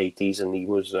 70s, 80s, and he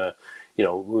was, we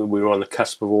were on the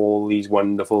cusp of all these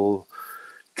wonderful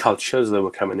cultures that were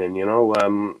coming in. You know,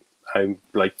 I'm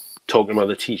like talking about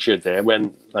the T-shirt there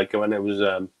when I was,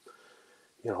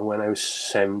 when I was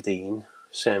 17,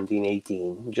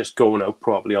 18, just going out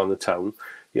properly on the town.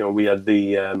 You know, we had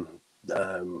the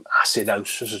acid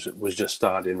house was just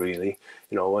starting, really.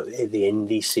 You know, the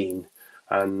indie scene,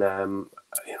 and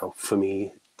for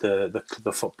me,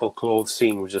 the football clothes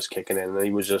scene was just kicking in, and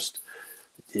it was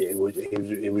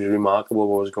remarkable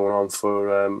what was going on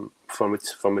for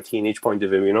from a teenage point of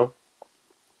view, you know.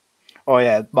 Oh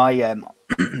yeah, my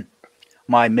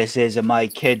my missus and my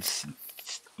kids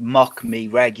mock me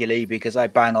regularly because I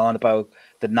bang on about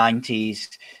the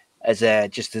 90s as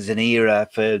an era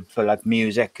for like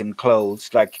music and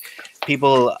clothes. Like,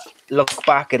 people look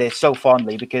back at it so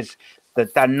fondly because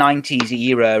that 90s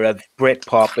era of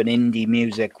Britpop and indie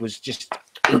music was just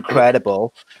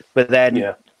incredible. But then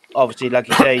Yeah, obviously, like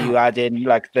you say, you add in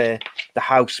like the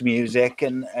house music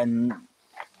and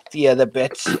the other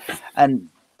bits, and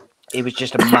it was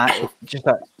just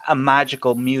a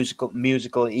magical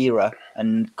musical era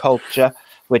and culture,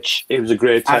 which it was a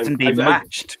great time. hasn't been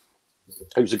matched.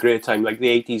 It was a great time. Like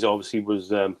the 80s, obviously was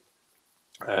the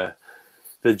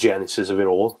genesis of it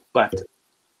all. But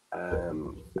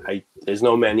there's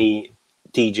not many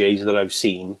DJs that I've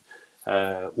seen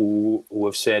who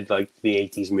have said like the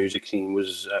 80s music scene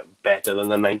was better than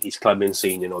the 90s clubbing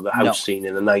scene. You know, the house scene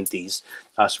in the 90s.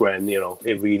 That's when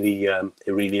it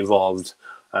really evolved,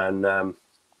 and I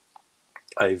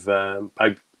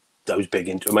was big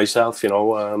into it myself. You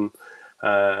know.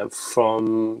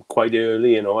 From quite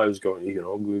early, you know, I was going. You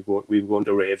know, we were going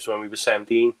to raves when we were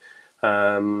 17,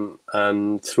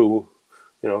 and through,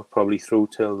 probably through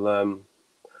till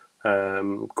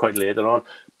quite later on.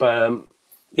 But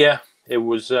yeah, it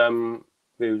was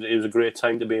a great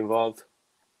time to be involved.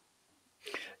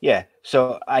 Yeah,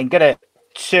 so I'm gonna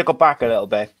circle back a little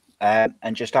bit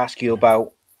and just ask you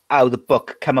about how the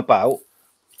book came about,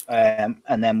 and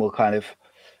then we'll kind of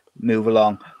move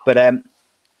along. But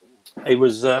it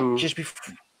was just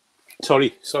before.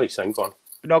 Sorry, Sam, go on.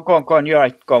 No, go on. You're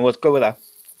right. Go on. Let's go with that.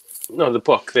 No, the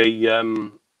book. I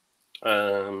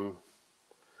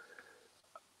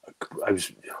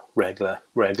was regular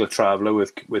traveller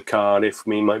with Cardiff.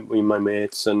 Me and my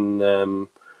mates, and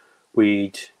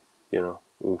we'd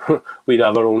we'd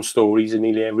have our own stories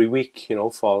nearly every week. You know,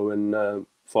 following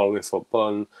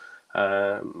football.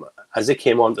 And as it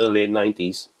came on to the late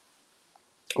 90s,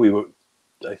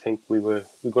 I think we were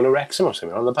going to Wrexham or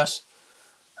something on the bus,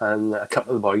 and a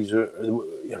couple of the boys were,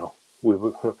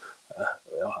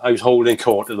 I was holding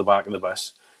court at the back of the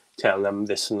bus, telling them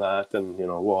this and that, and and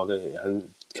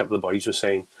a couple of the boys were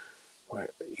saying, well,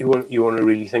 you want to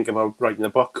really think about writing a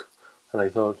book? And I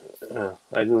thought, I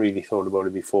hadn't really thought about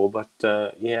it before, but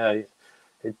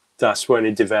that's when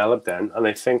it developed then. And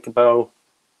I think about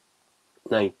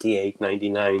 98,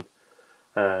 99,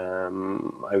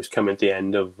 I was coming at the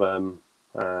end of,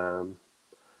 I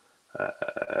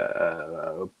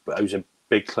was a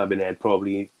big clubbing head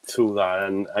probably through that,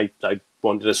 and I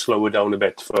wanted to slow it down a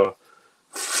bit for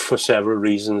several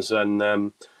reasons, and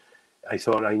I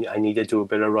thought I needed to do a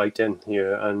bit of writing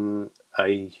here, and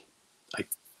I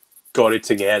got it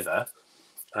together,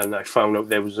 and I found out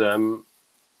there was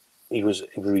he was a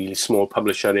really small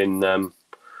publisher in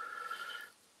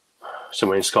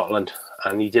somewhere in Scotland,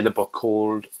 and he did a book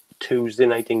called Tuesday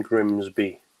Night in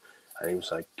Grimsby, and it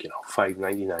was like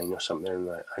 $5.99 or something, and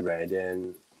I read it,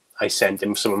 and I sent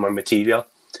him some of my material,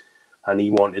 and he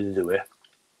wanted to do it.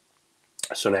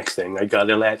 So next thing, I got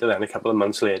a letter then a couple of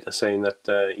months later saying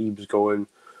that he was going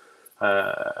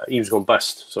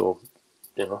bust. So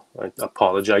I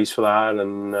apologise for that,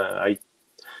 and I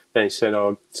then he said,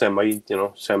 "Oh, send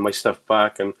my stuff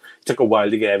back." And it took a while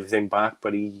to get everything back,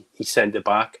 but he sent it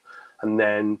back. And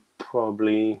then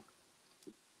probably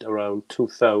around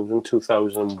 2000,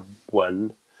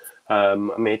 2001, a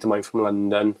mate of mine from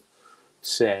London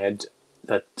said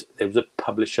that there was a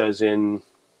publishers in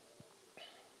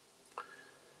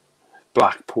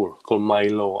Blackpool called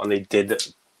Milo, and they did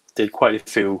quite a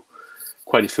few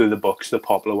of the books, the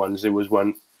popular ones. There was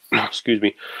one, excuse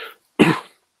me,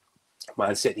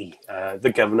 Man City,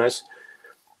 The Governors,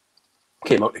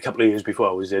 came out a couple of years before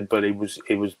I was did, but it was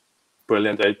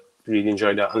brilliant. I really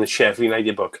enjoyed that. And the Sheffield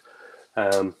United book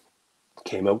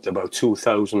came out about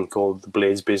 2000 called The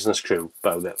Blades Business Crew,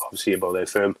 obviously about their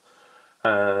firm.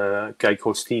 A guy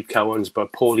called Steve Cowans,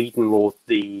 but Paul Eaton wrote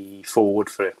the foreword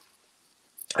for it,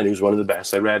 and it was one of the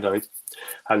best I read.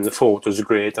 And the photos are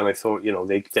great, and I thought,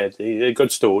 they did a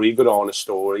good story, a good honest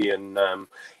story, and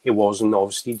it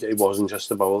wasn't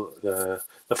just about the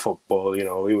football.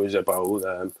 It was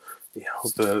about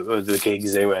the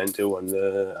gigs they went to and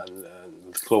the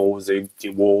clothes they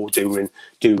wore during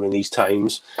these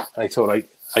times. And I thought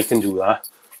I can do that.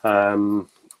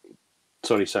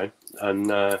 Sorry, Sam.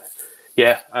 And a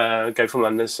guy from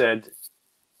London said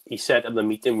he set up the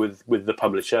meeting with the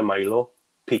publisher Milo,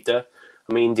 Peter.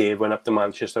 Me and Dave went up to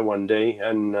Manchester one day,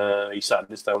 and he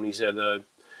sat us down. He said,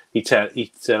 he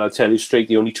said, "I'll tell you straight,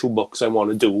 the only two books I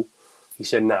want to do." He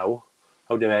said, "Now,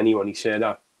 out of anyone," he said,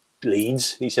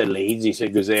 Leeds. He said Leeds. He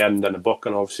said because they hadn't done a book,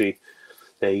 and obviously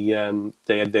they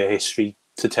had their history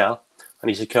to tell. And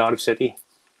he said Cardiff City,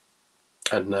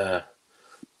 and that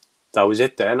was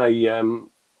it. Then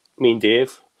me and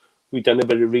Dave, we'd done a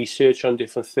bit of research on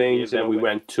different things, and we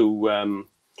went to.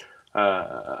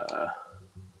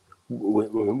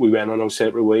 We went on our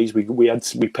separate ways. We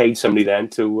paid somebody then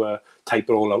to type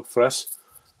it all out for us,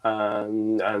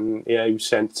 and he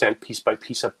sent piece by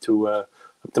piece up to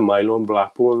Milo and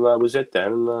Blackpool, and that was it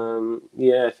then. I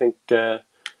think was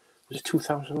it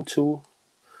 2002.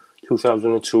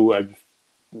 2002.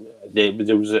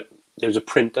 There was a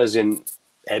printers in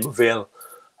Ebervale.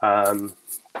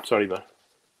 Sorry, man.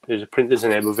 There's a printers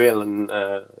in Ebervale, and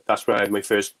that's where I had my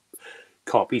first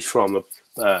copies from.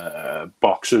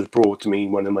 Box was brought to me.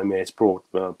 One of my mates brought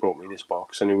me this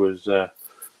box, and it was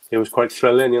quite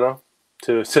thrilling,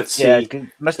 to see. Yeah,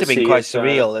 it must have been quite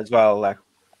surreal as well. Like.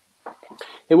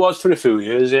 It was for a few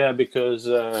years, because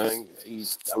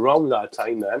around that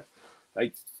time then,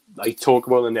 I talk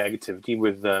about the negativity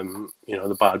with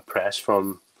the bad press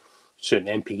from certain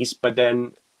MPs, but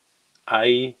then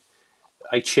I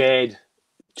chaired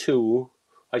two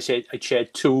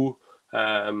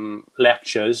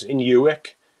lectures in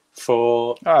UWIC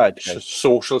for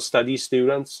social studies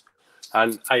students,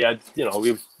 and I had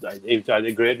we had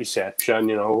a great reception,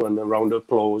 and a round of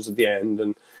applause at the end,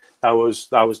 and that was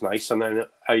nice. And then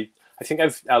I think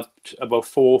I've helped about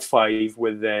 4 or 5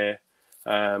 with their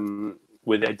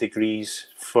degrees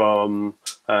from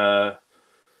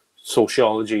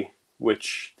sociology,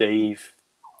 which they've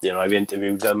I've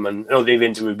interviewed them, and they've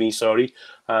interviewed me, sorry,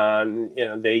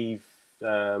 and they've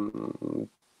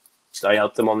I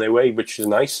helped them on their way, which is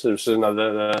nice. This is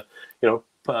another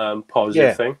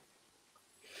positive thing.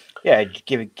 Yeah,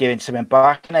 giving something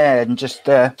back and just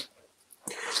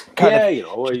contributing. I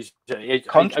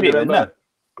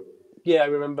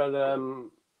remember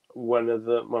one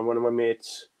of my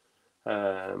mates,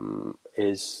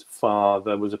 his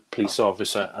father was a police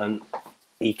officer, and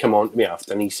he came on to me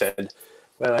after and he said,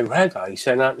 "Well, I read that." He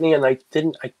said, "Anthony," and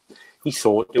he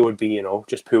thought it would be,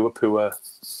 just pure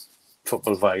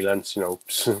football violence,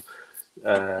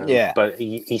 But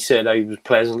he said, "I was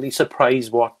pleasantly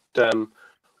surprised what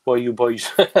you boys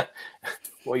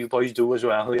do as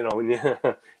well,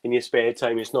 in your spare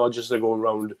time. It's not just going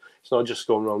around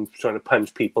trying to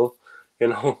punch people, I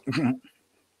know.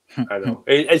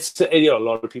 It's a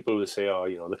lot of people will say,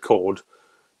 "Oh, the code,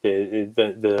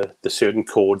 the certain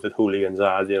code that hooligans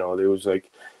had, there was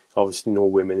obviously no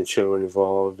women and children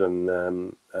involved, and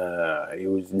it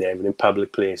was never in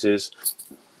public places."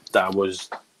 That was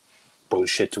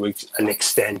bullshit to an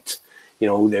extent.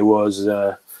 There was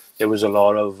a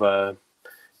lot of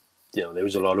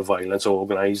violence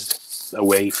organised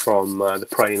away from the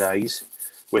prying eyes,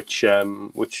 which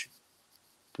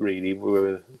really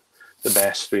were the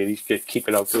best. Really, keep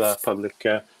it out of the public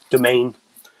domain.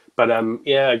 But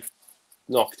I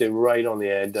knocked it right on the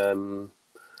head.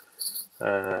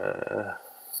 To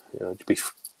be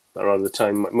around the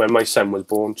time when my son was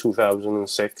born,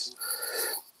 2006,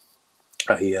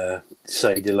 I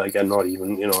decided I'm not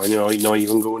even, not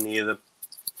even go near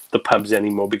the pubs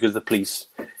anymore, because the police,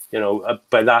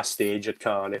 by that stage at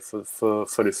Cardiff for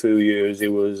a few years,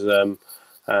 it was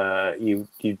you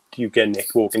get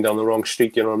nicked walking down the wrong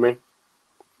street. You know what I mean?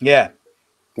 Yeah.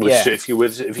 If you're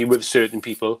with certain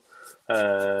people,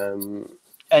 and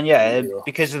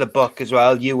because of the book as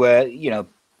well, you were,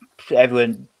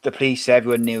 everyone, the police,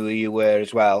 everyone knew who you were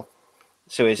as well.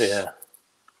 So it's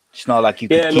not like you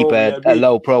could keep a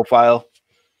low profile.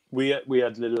 We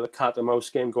had a little cat and mouse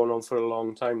game going on for a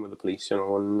long time with the police,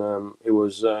 and it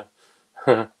was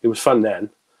it was fun then.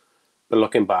 But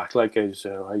looking back, like I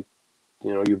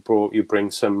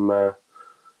bring some, I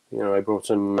brought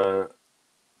some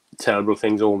terrible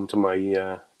things home to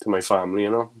my family,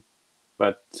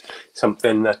 But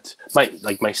something that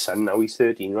my son now, he's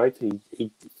 13, right?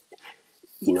 He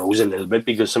knows a little bit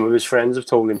because some of his friends have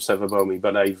told him stuff about me.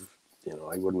 But I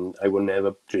wouldn't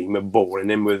ever dream of boring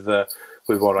him with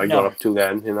what I got up to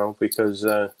then, because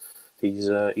he's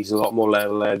a lot more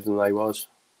level-headed than I was.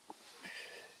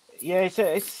 Yeah,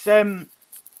 it's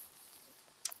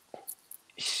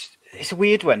a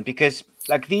weird one because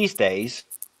like these days,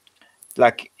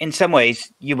 like in some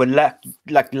ways you were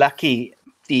lucky.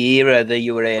 The era that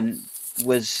you were in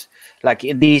was like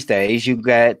in these days you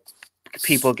get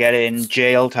people getting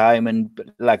jail time and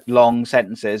like long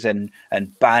sentences and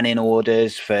banning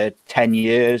orders for 10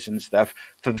 years and stuff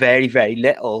for very, very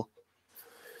little.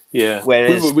 Yeah.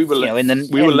 Whereas we were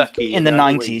lucky in the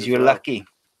 90s you were lucky.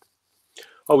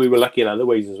 Oh, we were lucky in other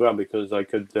ways as well, because I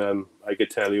could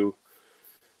tell you,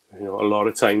 a lot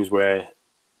of times where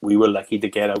we were lucky to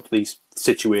get out of these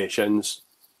situations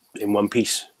in one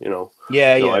piece, I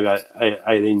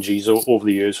had injuries over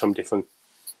the years from different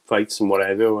fights and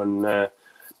whatever, and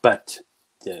but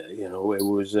it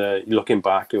was looking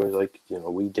back, it was like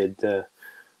we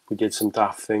did some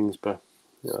daft things, but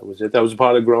that was it. That was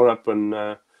part of growing up, and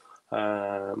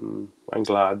I'm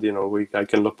glad I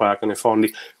can look back on it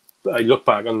fondly. I look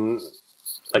back on,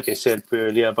 like I said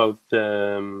earlier, about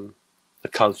the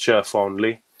culture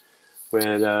fondly,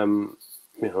 where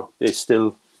it's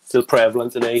still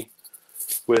prevalent today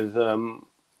with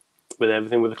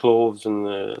everything, with the clothes and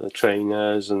the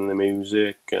trainers and the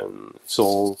music, and it's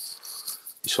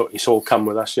all come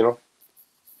with us,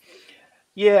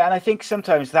 Yeah, and I think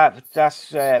sometimes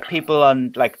that's people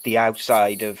on like the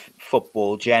outside of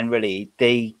football generally,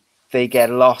 they get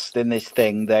lost in this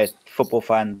thing that football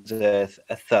fans are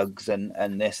thugs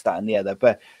and this, that, and the other.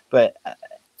 But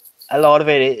a lot of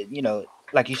it,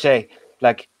 like you say,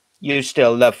 like you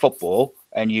still love football,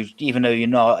 and even though you're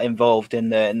not involved in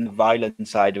the violent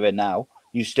side of it now,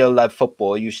 you still love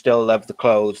football. You still love the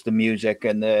clothes, the music,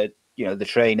 and the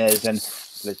trainers, and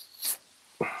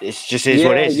it's just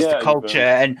what it is. It's the culture,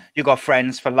 and you got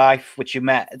friends for life, which you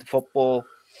met at the football.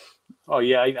 Oh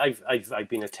yeah, I've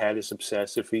been a Terrace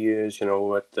obsessive for years.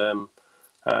 But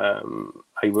I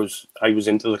was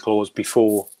into the clothes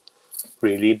before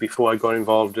I got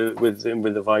involved with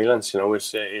the violence.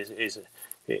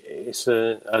 It's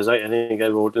as I think I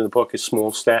wrote in the book, it's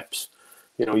small steps.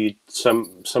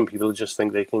 Some people just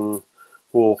think they can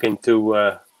walk into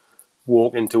a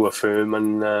firm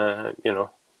and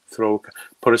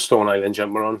put a Stone Island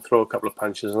jumper on, throw a couple of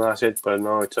punches, and that's it. But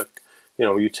no, it took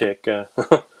you take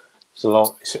it's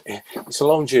a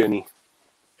long journey.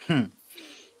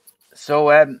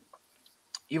 So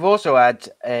you've also had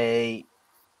a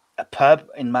pub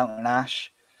in Mountain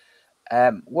Ash.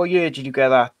 What year did you get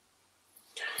that?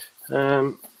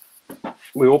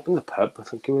 We opened the pub, I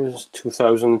think it was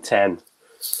 2010.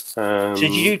 So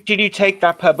did you take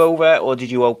that pub over, or did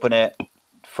you open it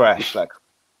fresh? Like,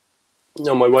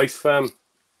 no, my wife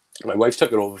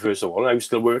took it over first of all. I was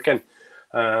still working,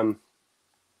 and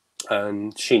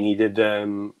she needed a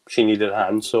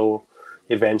hand. So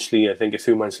eventually, I think a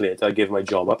few months later, I gave my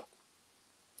job up,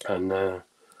 and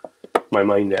my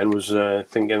mind then was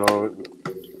thinking,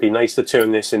 it'd be nice to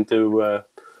turn this into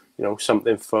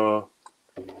something for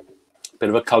a bit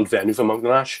of a cult venue for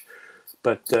Mountain Ash.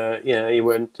 But he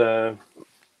went a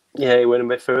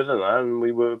bit further than that, and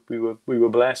we were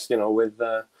blessed,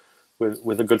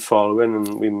 with a good following,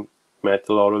 and we met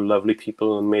a lot of lovely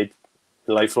people and made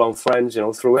lifelong friends,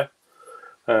 through it.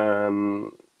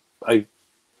 I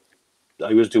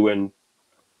was doing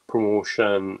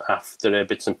promotion after it,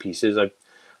 bits and pieces. I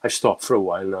stopped for a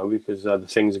while now because other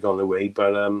things have gone away.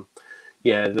 But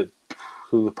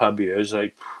through the pub years,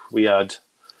 we had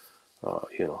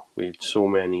so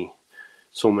many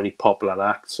popular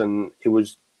acts, and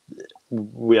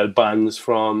we had bands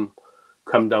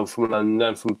come down from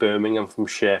London, from Birmingham, from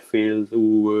Sheffield,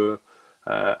 who were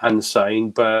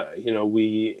unsigned, but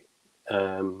we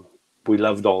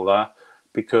loved all that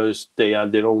because they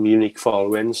had their own unique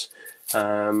followings.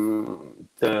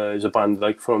 There's a band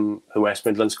from the West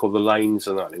Midlands called The Lines,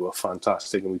 and they were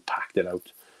fantastic, and we packed it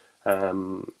out.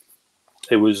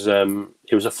 It was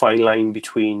a fine line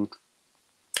between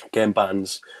getting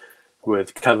bands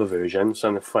with cover versions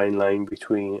and a fine line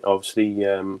between obviously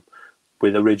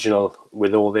with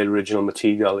all the original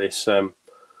material. It's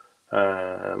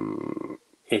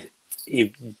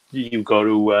you've got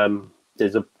to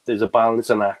there's a balance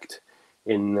and act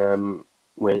in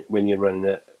when you're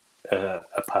running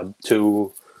a pub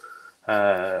to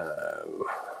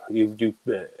you've got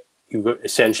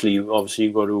essentially obviously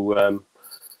you've got to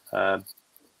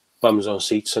bums on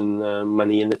seats and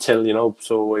money in the till, you know.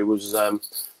 So it was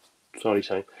sorry.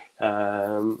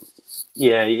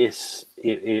 Yeah, it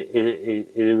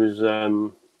was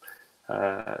a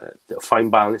fine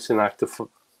balancing act of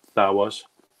that was.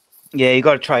 Yeah, you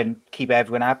got to try and keep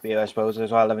everyone happy, I suppose,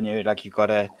 as well, haven't you? Like, you've got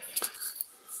to,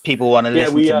 people want to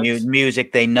listen to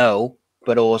music they know,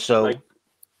 but also like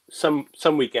some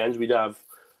weekends we'd have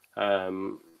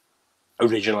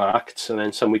original acts, and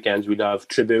then some weekends we'd have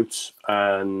tributes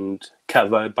and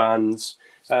cover bands.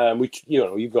 Which, you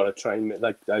know, you've got to try and,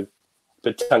 like, I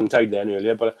bit tongue-tied then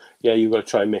earlier, but yeah, you've got to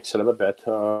try and mix it up a bit.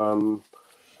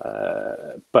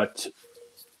 But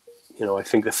you know, I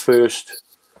think the first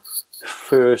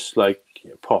like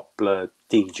popular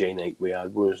DJ night we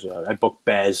had was I booked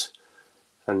Bez,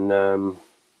 and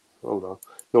hold on,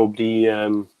 nobody,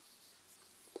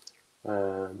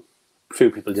 few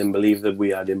people didn't believe that we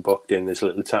had him booked in this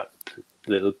little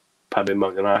pub in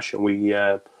Mountain Ash, and we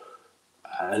and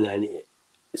then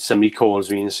somebody calls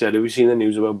me and said, "Have you seen the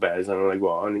news about Bez?" And I'm like,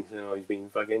 "What?" And he said, "Oh, he's been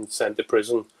fucking sent to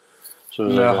prison." So I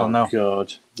was like, "Oh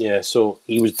God, yeah." So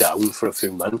he was down for a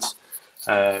few months.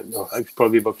 No, it was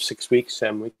probably about 6 weeks,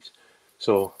 7 weeks.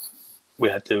 So we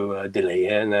had to delay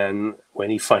it, and then when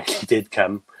he finally did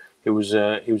come, it was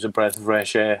a breath of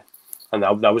fresh air, and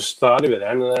that was the start of it.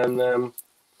 Then, and then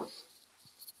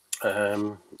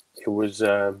it was.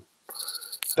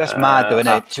 That's mad, though,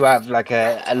 isn't it? To have like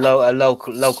a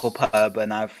local pub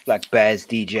and have like Bears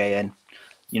DJing,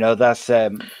 you know. That's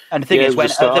and the thing is,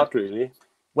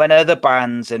 when other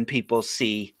bands and people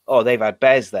see, oh, they've had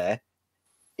Bears there,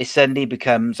 it suddenly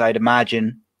becomes, I'd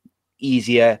imagine,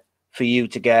 easier for you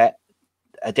to get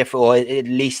a different, or at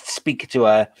least speak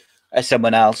to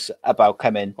someone else about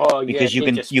coming, because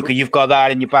you've got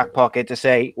that in your back pocket to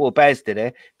say, well, Bears did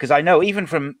it. Because I know, even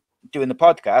from doing the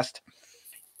podcast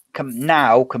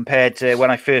now compared to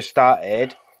when I first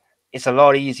started, it's a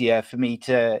lot easier for me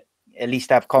to at least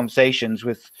have conversations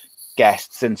with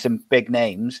guests and some big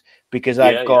names, because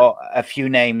I've got a few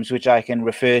names which I can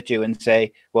refer to and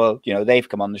say, well, you know, they've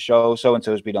come on the show, so and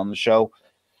so has been on the show.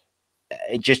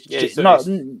 It just not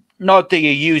that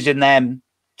you're using them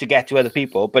to get to other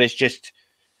people, but it's just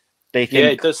they think.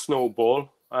 Yeah, it does snowball.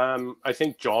 I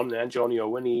think Johnny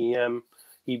Owen,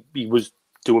 he was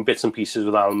doing bits and pieces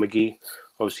with Alan McGee,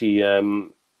 obviously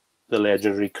the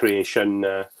legendary Creation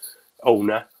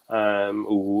owner,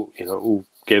 who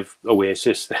give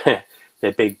Oasis their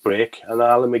big break. And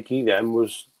Alan McGee then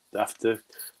was, after a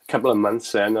couple of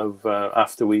months then of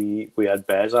after we had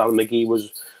Bears, Alan McGee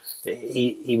was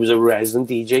he was a resident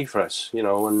DJ for us, you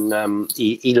know, and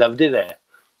he loved it there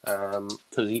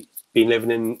because he'd been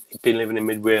living in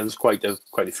Mid Wales quite a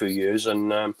few years,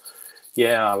 and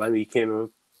Alan became a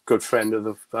good friend of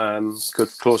the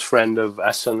close friend of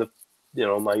us and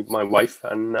my wife,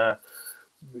 and I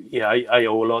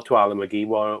owe a lot to Alan McGee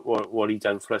what he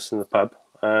done for us in the pub.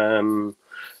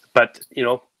 But you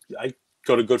know, I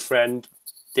got a good friend,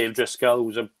 Dave Driscoll,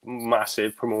 who's a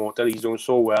massive promoter. He's doing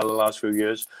so well the last few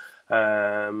years.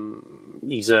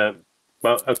 He's a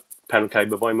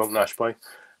Penrith boy, Mountain Ash boy,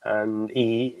 and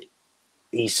he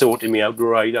sorted me out to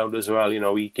ride out as well. You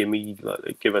know, he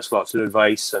give us lots of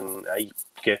advice, and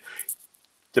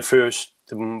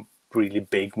the really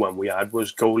big one we had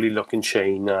was Goalie Looking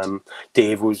Chain.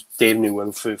 Dave knew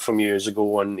him from years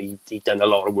ago, and he'd done a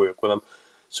lot of work with him.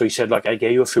 So he said, like, I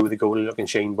gave you a few of the Goalie Looking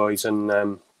Chain boys,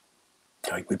 and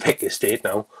we picked this date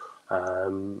now.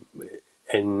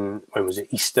 In when was it?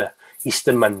 Easter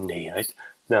Monday, right?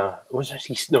 No, it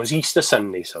was Easter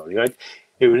Sunday. Sorry, right?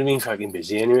 It would have been fucking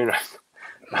busy anyway, right?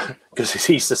 Because it's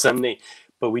Easter Sunday.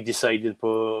 But we decided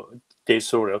for Dave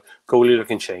Sorrell, Goalie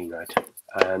Looking Chain, right?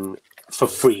 And for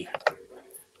free,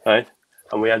 right?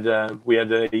 And we had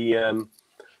the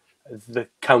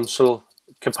council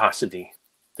capacity.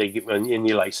 They give in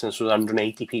your license was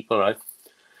 180 people, right?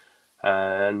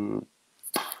 And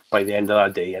by the end of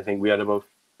that day, I think we had about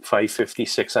 550,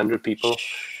 600 people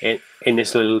in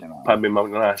this little pub in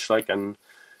Mountain Ash, like, and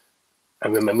I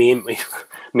remember me and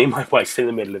my wife in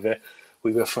the middle of it.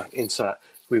 We were fucking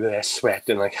we were there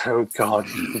sweating, like, oh God.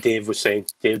 Dave Driscoll was saying,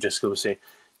 do you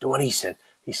know what he said?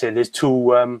 He said there's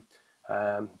two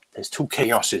there's two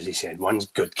chaoses, he said. One's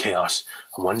good chaos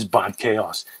and one's bad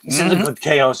chaos. This is a good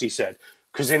chaos, he said,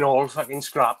 because they're all fucking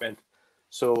scrapping.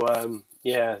 So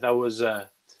yeah, that was the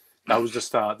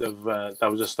start of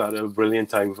a brilliant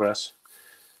time for us.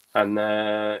 And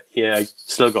yeah, I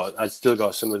still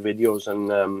got some of the videos, and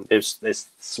there's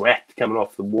sweat coming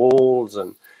off the walls,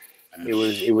 and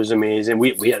it was amazing.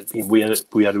 We had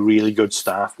a really good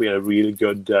staff. We had a really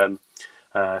good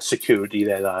security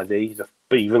there that day.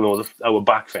 But even though our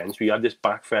back fence, we had this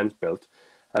back fence built,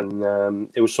 and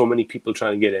there were so many people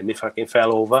trying to get in, they fucking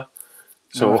fell over.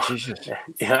 So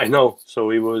yeah, I know. So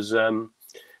it was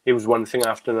one thing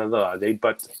after another that day.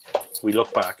 But we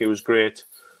look back, it was great.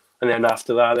 And then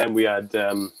after that, then we had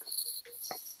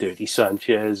Dirty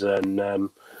Sanchez and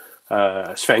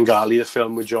Svengali, the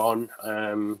film with John.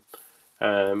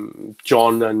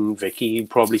 John and Vicky, you've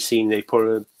probably seen, they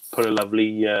put a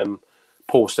lovely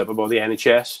post up about the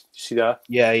NHS. You see that?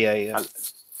 Yeah. And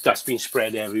that's been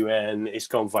spread everywhere and it's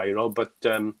gone viral. But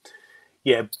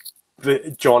yeah,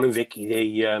 John and Vicky,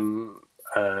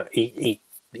 he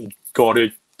got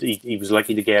it. He was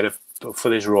lucky to get it for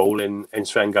this role in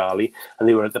Svengali, and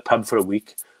they were at the pub for a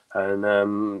week,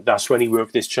 and that's when he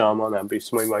worked his charm on them.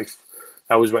 Because my wife,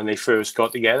 that was when they first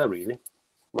got together. Really,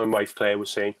 my wife Claire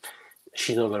was saying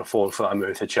she's not going to fall for that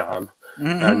Merthyr charm,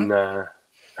 and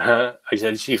I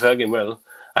said she fucking will,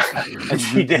 and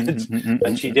she did,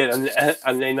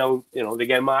 and they now, you know, they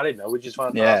get married now, which is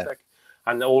fantastic.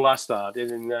 Yeah. And all that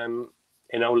started in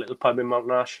our little pub in Mount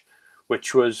Nash,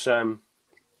 which was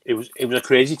it was a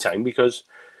crazy time because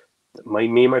me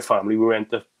and my family, we went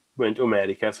to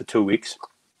America for 2 weeks,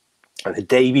 and the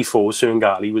day before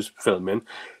Svengali was filming,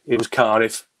 it was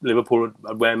Cardiff, Liverpool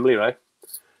at Wembley, right?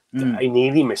 I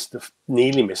nearly missed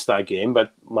that game,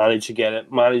 but managed to get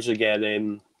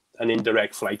an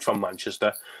indirect flight from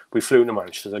Manchester. We flew to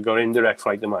Manchester, got an indirect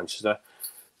flight to Manchester.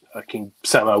 I can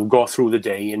somehow got through the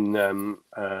day in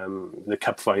the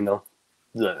cup final,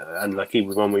 and lucky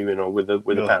when we went with the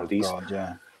penalties. God,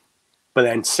 yeah. But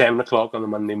then 7 o'clock on the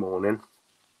Monday morning,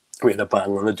 we had a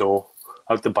bang on the door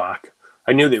out the back.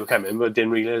 I knew they were coming, but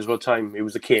didn't realise what time. It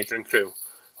was the catering crew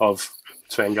of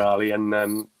Svengali, and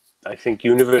I think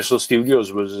Universal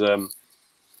Studios were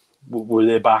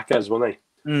their backers, weren't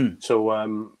they?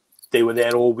 So they were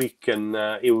there all week, and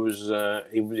it was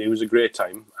a great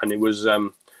time. And it was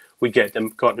we got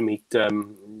to meet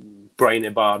Brian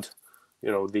Ibbard,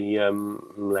 you know, the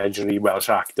legendary Welsh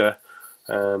actor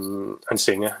and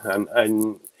singer,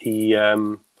 and he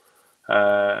it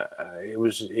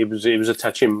was a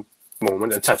touching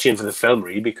moment, touching for the film,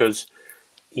 really, because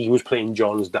he was playing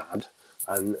John's dad,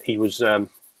 and he was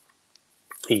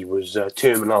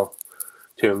terminal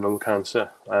cancer,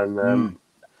 and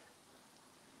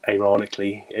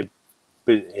ironically,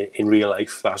 in real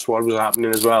life, that's what was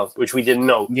happening as well, which we didn't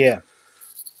know. Yeah,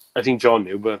 I think John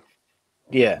knew, but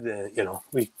yeah, you know,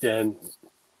 we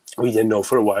didn't know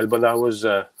for a while, but that was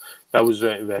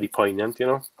very, very poignant, you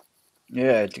know.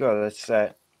 Yeah, God, that's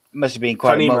must have been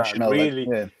quite funny emotional. Man,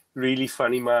 really, really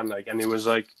funny man. Like, and it was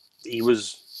like he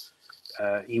was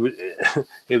the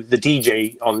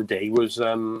DJ on the day was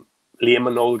Liam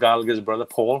and Noel Gallagher's brother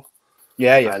Paul.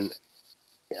 Yeah.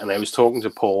 And I was talking to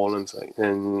Paul and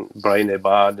Brian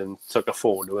Ibbard and took a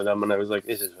photo with them, and I was like,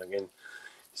 this is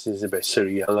a bit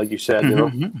surreal, like you said, you know.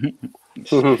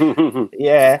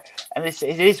 Yeah, and it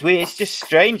is weird. It's just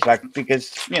strange, like,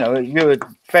 because, you know, you were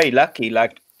very lucky,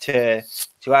 like, to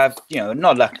have, you know,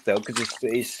 not luck though, because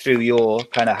it's through your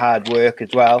kind of hard work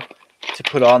as well to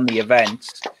put on the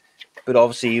events. But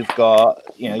obviously, you've got,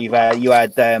 you know, you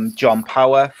had John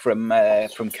Power from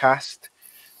Cast.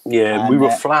 Yeah, and we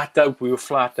were flat out.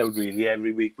 Really,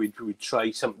 every week we'd try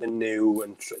something new,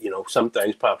 and you know,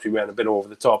 sometimes perhaps we went a bit over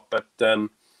the top. But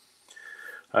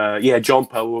yeah, John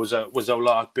Power was our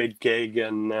last big gig,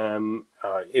 and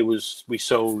we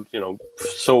sold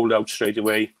out straight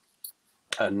away,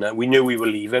 and we knew we were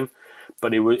leaving,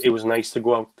 but it was nice to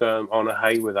go out on a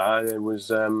high with that. It was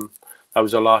that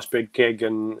was our last big gig,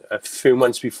 and a few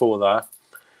months before that,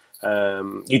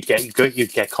 you'd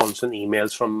get constant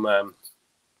emails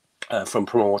from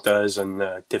promoters and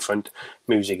different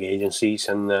music agencies,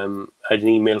 and I had an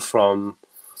email from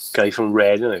a guy from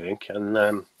Reading, I think,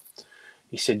 and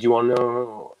he said, "Do you want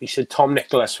to?" He said, "Tom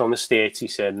Nicholas from the States," he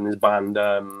said, and his band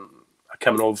are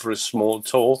coming over for a small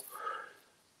tour.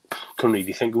 Couldn't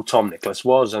really think who Tom Nicholas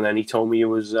was, and then he told me it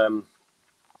was a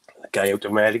guy out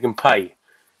of American Pie,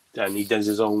 and he does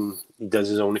his own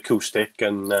acoustic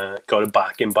and got a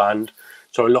backing band.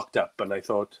 So I looked up and I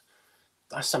thought,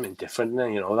 that's something different,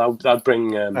 you know. That'd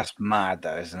bring. That's mad,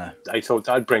 though, isn't it? I thought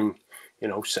that'd bring, you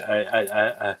know,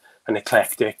 an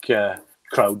eclectic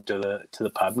crowd to the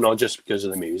pub, not just because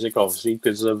of the music, obviously,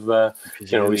 because of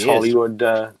Because you know, his Hollywood.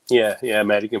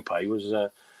 American Pie was a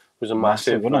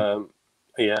massive,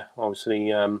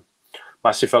 obviously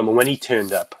massive film. And when he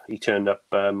turned up.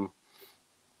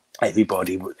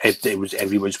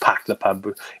 Everybody's packed the pub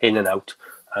in and out,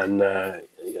 and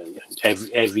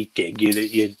every gig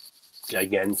you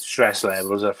again, stress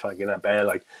levels are fucking up there,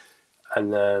 like,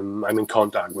 and I'm in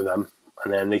contact with them,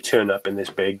 and then they turn up in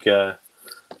this big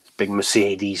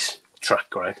Mercedes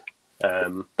truck, right?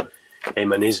 Him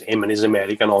and his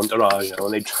American entourage, you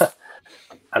know,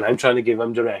 and I'm trying to give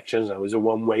them directions. I was a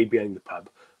one way behind the pub.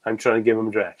 I'm trying to give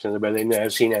them directions, but they've never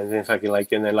seen anything fucking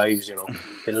like in their lives, you know.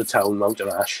 Little town, Mountain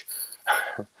Ash.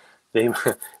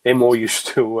 They're more used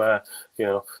to, you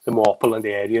know, the more opulent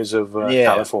areas of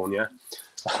California.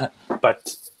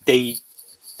 But they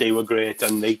were great,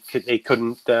 and they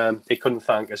couldn't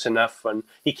thank us enough. And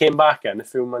he came back in a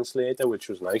few months later, which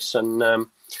was nice. And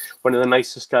one of the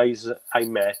nicest guys I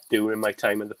met during my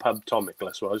time at the pub, Tom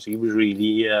Nicholas, was. He was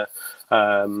really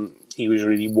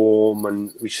warm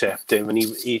and receptive, and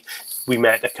we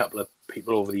met a couple of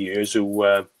people over the years who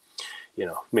were, you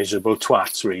know, miserable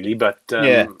twats, really. But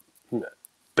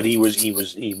but he was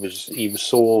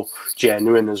so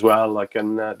genuine as well, like,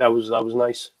 and that was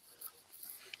nice.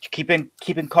 Keep in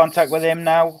contact with him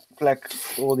now, like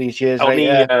all these years Only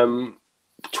later.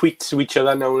 Tweets to each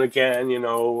other now and again, you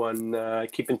know, and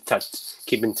keep in touch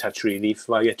really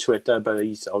via Twitter. But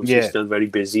he's obviously still very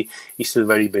busy. He's still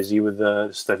very busy with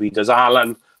the stuff he does.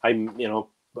 Alan, I'm, you know,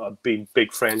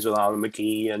 big friends with Alan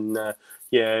McGee, and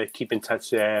keep in touch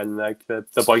there. And like the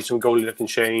boys from Goldie Look and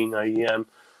Shane, I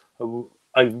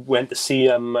went to see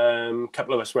them. A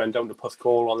couple of us went down to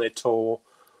Puthcall on their tour,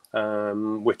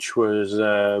 which was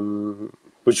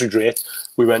great.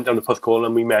 We went down to Puthcall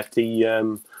and we met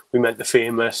the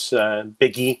famous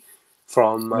Biggie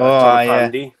from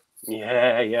Pandy.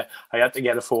 Yeah. I had to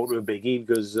get a photo of Biggie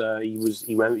because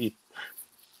he'd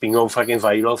been going fucking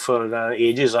viral for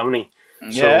ages, hasn't he?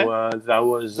 Yeah. So that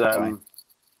was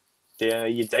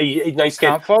he's nice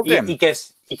kid. He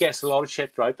gets a lot of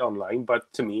shit right online,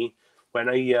 but to me, when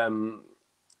I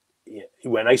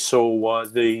saw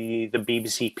what the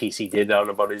BBC piece he did down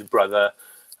about his brother,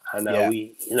 and how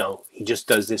he just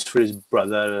does this for his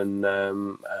brother, and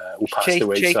who passed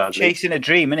away sadly. Chasing a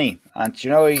dream, isn't he? And you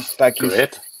know, he's like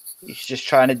he's just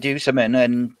trying to do something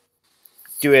and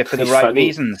do it for the right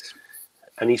reasons.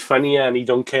 And he's funny, and he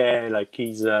don't care. Like,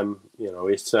 he's you know,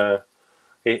 it's a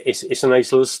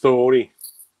nice little story.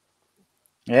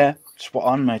 Yeah, spot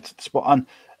on, mate. Spot on.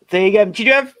 Did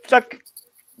you have like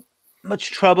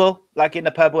much trouble, like in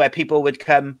the pub, where people would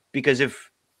come because of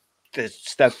the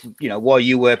stuff, you know, what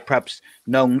you were perhaps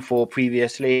known for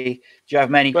previously? Do you have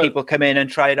many people come in and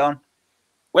try it on?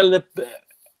 Well, the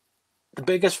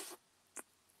biggest,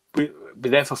 we're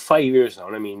there for 5 years now.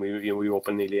 I mean, we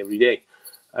open nearly every day,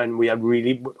 and we had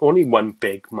really only one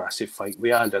big massive fight we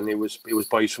had, and it was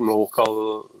boys from a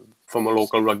local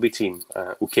rugby team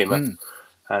who came up,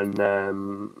 and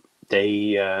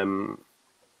they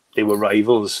were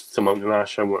rivals to Mountain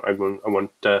Ash. I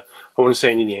won't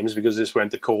say any names because this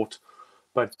went to court,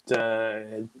 but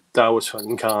that was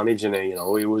fucking carnage, and you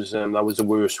know, it was that was the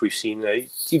worst we've seen.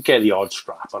 You get the odd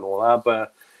scrap and all that,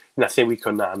 but nothing we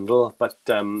couldn't handle. But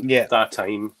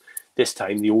this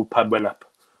time the old pub went up.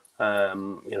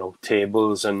 You know,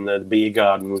 tables and the beer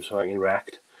garden was fucking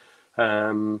wrecked.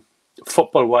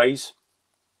 Football wise,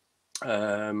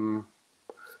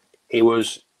 it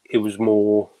was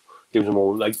more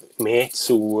like mates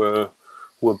who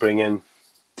were bringing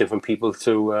different people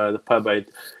to the pub. I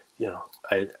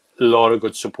had a lot of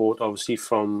good support, obviously,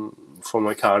 from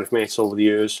my Cardiff mates over the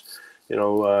years. You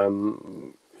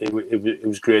know, it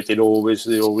was great. They always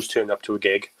turned up to a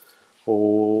gig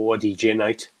or a DJ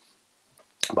night.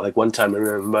 But like one time, I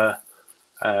remember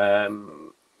a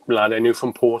lad I knew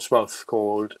from Portsmouth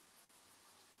called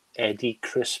Eddie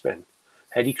Crispin.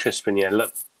 Yeah,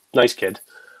 nice kid.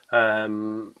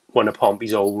 One of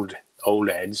Pompey's old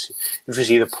heads. If you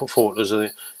see the photos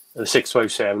of the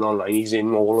 657 online, he's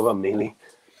in all of them nearly.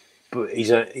 But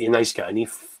he's a nice guy, and he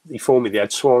phoned me. They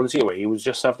had Swansea away. It was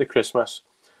just after Christmas,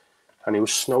 and it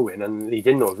was snowing, and he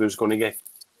didn't know if it was going to get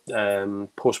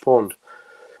postponed.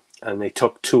 And they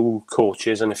took 2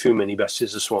 coaches and a few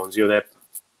minibuses to Swansea,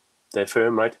 their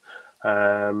firm, right?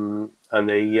 And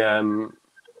they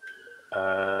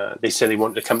said they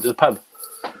wanted to come to the pub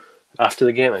after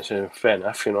the game. I said, fair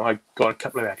enough, you know, I got a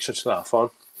couple of extra staff on,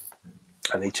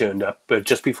 and they turned up. But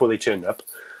just before they turned up,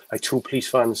 like 2 police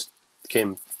vans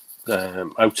came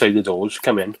outside the doors,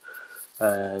 come in.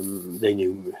 They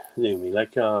knew me,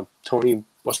 like, Tony,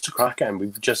 what's the crack? And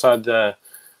we've just had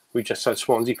we just had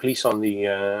Swansea Police on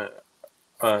the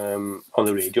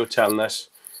radio telling us,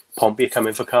 Pompey are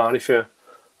coming for Cardiff here.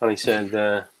 And I said,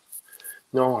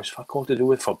 no, it's fuck all to do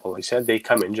with football. I said, they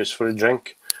come in just for a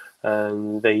drink.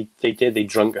 And they did, they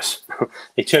drunk us.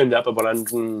 They turned up about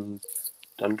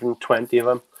 120 of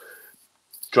them.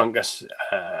 Drunk us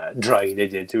dry, they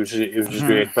did. It was just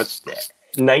great. But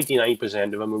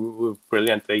 99% of them were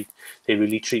brilliant. They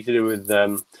really treated it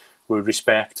with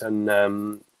respect.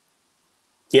 And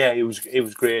yeah, it was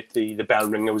great. The bell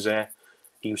ringer was there.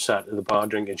 He was sat at the bar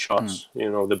drinking shots. You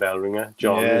know, the bell ringer,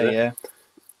 John. Yeah, was it? yeah.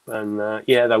 And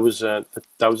yeah, that was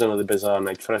another bizarre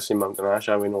night for us in Mountain Ash,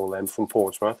 having all them from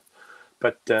Portsmouth.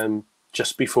 But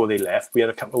just before they left, we had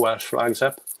a couple of Welsh flags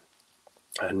up,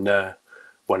 and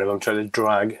one of them tried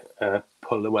to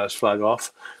pull the Welsh flag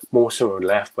off. Most of them had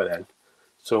left by then.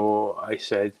 So I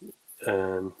said,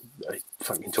 I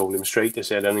fucking told him straight. I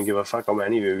said, I don't give a fuck how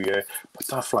many of you put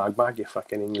that flag back, you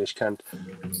fucking English cunt.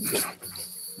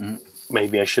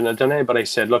 Maybe I shouldn't have done it, but I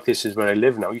said, look, this is where I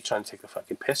live now. You trying to take the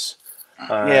fucking piss?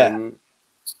 And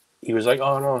he was like,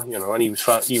 oh no, you know, and he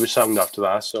was sound after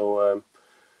that. So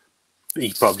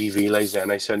he probably realised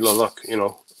then. I said, look, you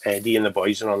know, Eddie and the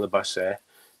boys are on the bus there.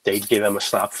 They'd give him a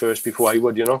slap first before I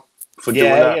would, you know, for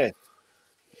doing that. Yeah.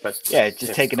 But yeah,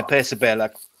 just taking a piss a bit,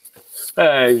 like.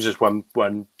 He was just one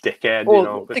dickhead, Well, you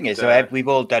know. The thing is, we've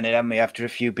all done it, haven't we? After a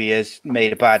few beers,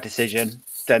 made a bad decision,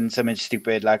 done something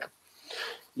stupid, like.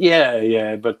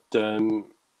 Yeah, but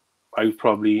I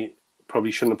probably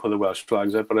shouldn't have put the Welsh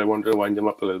flags up, but I wanted to wind them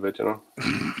up a little bit, you know.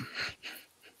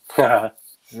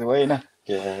 It's the way, innit?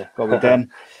 Yeah. Got me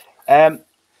done. All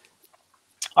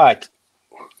right.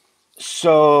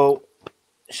 So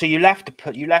you left the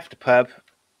pub,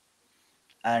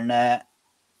 and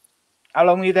how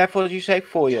long were you there for? Did you say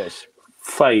 4 years?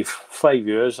 5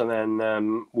 years, and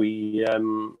then we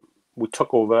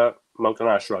took over Mountain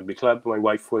Ash Rugby Club. My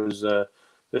wife was the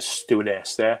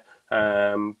stewardess there,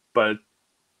 but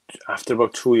after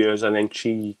about 2 years, I think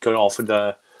she got offered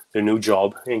the new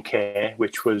job in care,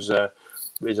 which was a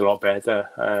lot better.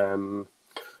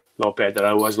 Lot better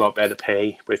hours, a lot better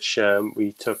pay, which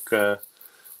we took.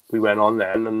 We went on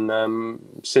then,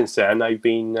 and since then I've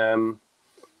been.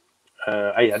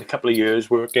 I had a couple of years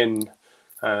working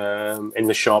in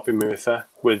the shop in Merthyr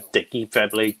with Dickie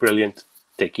Febley, brilliant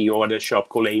Dickie, who had a shop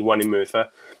called A1 in Merthyr.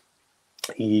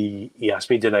 He asked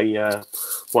me, did I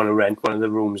want to rent one of the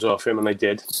rooms off him, and I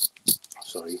did.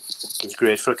 Sorry, it was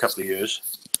great for a couple of years.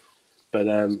 But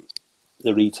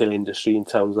the retail industry in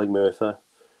towns like Merthyr,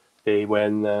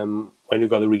 when you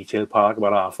got the retail park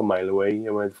about half a mile away,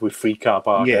 with free car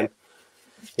parking,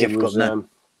 difficult, was,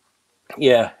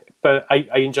 yeah. But I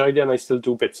enjoyed it, and I still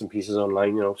do bits and pieces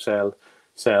online. You know,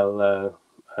 sell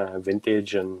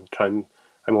vintage, and I'm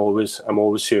always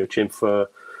searching for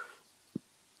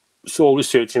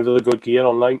the good gear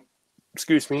online.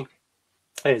 Excuse me.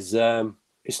 It's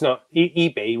not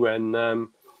eBay when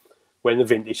the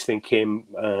vintage thing came.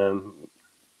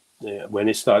 When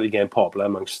it started getting popular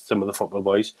amongst some of the football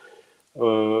boys, it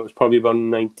was probably about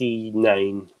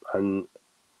 99, and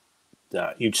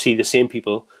you'd see the same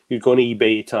people. You'd go on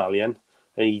eBay Italian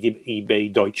and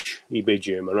eBay Deutsch, eBay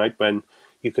German, right? When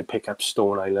you could pick up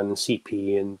Stone Island and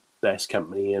CP and Best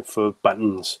Company and for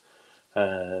buttons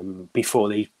before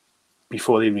they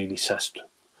really sussed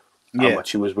how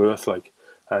much it was worth, like,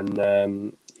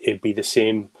 and it'd be the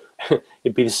same.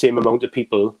 It'd be the same amount of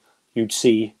people you'd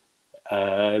see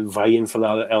vying for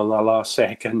that on that last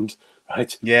second,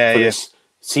 right? Yeah, This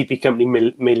CP company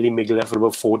mainly miggle for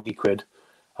about 40 quid,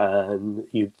 and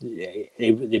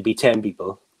there'd be 10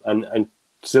 people, and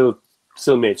still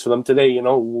mates for them today. You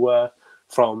know,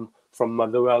 from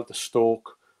Motherwell to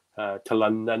Stoke to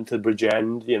London to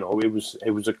Bridgend. You know, it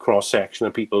was a cross section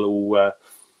of people who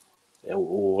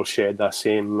all shared that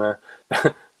same,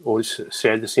 all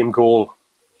shared the same goal,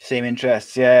 same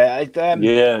interests. Yeah,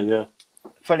 yeah.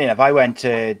 Funny enough, I went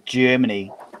to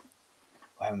Germany.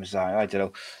 When was that? I don't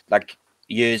know, like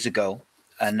years ago.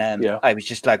 And I was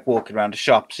just like walking around the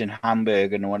shops in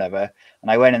Hamburg and whatever.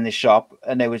 And I went in the shop,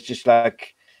 and there was just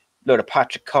like a load of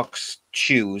Patrick Cox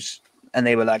shoes, and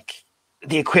they were like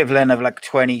the equivalent of like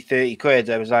 20, 30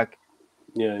 quid. I was like,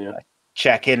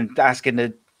 checking, asking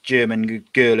the German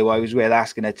girl who I was with,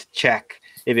 asking her to check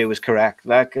if it was correct.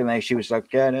 Like, and then she was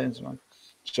like, yeah, no, it's fine.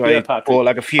 So I bought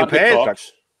like a few pairs. Like,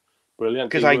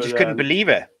 brilliant. Because I just couldn't believe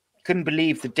it. Couldn't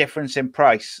believe the difference in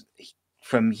price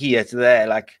from here to there.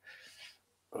 Like,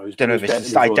 I don't know if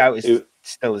it's. I doubt it's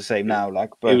still the same now. Like,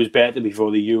 but it was better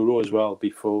before the Euro as well.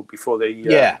 Before they.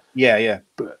 Yeah.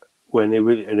 But when it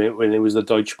was the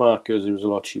Deutsche Mark, it was a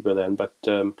lot cheaper then. But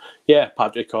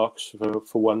Patrick Cox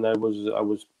for one there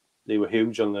was they were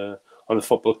huge on the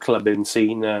football clubbing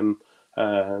scene, early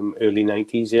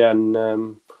 90s. Yeah, and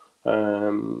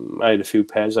I had a few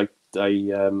pairs. Do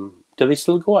they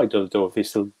still go? I don't know if they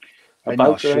still I'm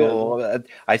about. not sure.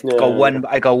 I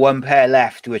Yeah. got one pair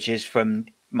left, which is from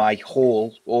my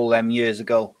haul all them years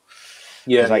ago.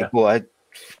 Yeah, Because I bought a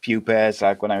few pairs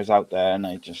like when I was out there, and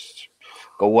I just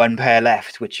got one pair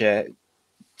left, which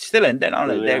still in.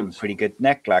 They're in pretty good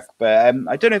neck, like. But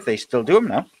I don't know if they still do them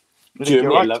now.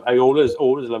 Germany, right. I always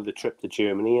loved the trip to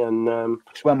Germany, and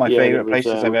it's one of my favorite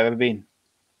places I've ever been.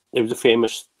 It was a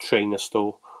famous trainer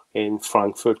store in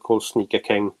Frankfurt called Sneaker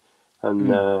King,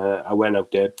 and I went out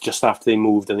there just after they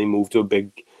moved, and they moved to a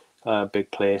big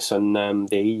place, and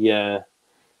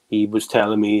he was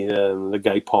telling me, the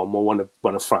guy Palmer, one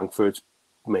of Frankfurt's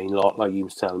main lot, like, he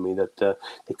was telling me that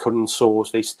they couldn't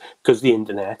source because the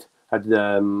internet had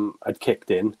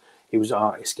kicked in. It was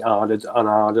harder and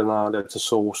harder to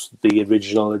source the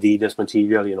original Adidas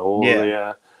material, you know,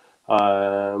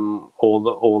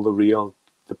 all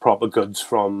the proper goods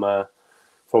from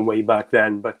way back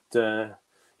then. But and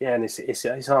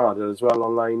it's harder as well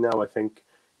online now. I think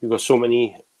you've got so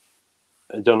many.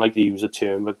 I don't like to use the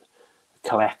term, but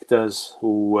collectors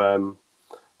who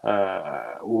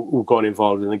got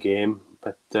involved in the game,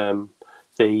 but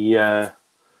they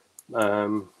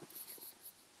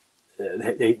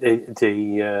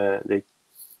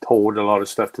hoard a lot of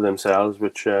stuff to themselves,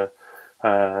 which you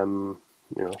know,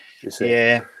 you say.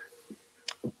 Yeah.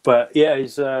 But yeah,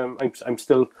 I'm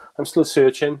still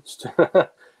searching.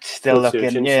 Still looking.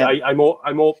 Searching. Yeah. I'm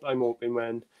hoping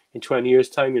when in 20 years'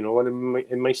 time, you know, when I'm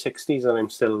in my 60s, and I'm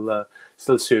still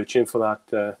searching for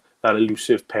that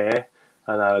elusive pair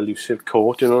and that elusive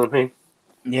coat. You know what I mean?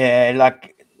 Yeah,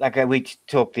 like we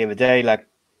talked the other day. Like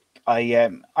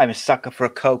I'm a sucker for a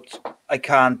coat. I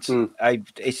can't.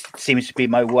 It seems to be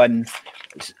my one.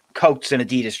 Coats and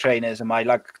Adidas trainers are my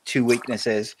two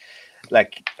weaknesses.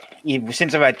 Like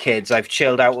since I've had kids, I've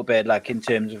chilled out a bit. Like in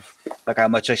terms of how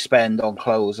much I spend on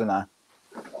clothes and that.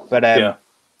 But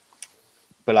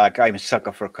But I'm a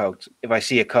sucker for a coat. If I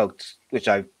see a coat which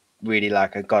I really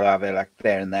like, I gotta have it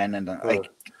there and then, and I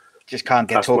just can't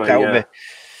get talked out of it.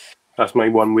 That's my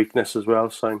one weakness as well.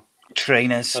 So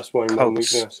trainers. That's my one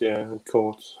weakness. Yeah,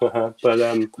 coats. But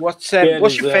what's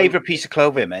your favourite piece of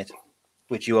clothing, mate?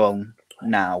 Which you own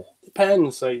now?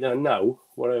 Depends. Now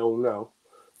what I own now.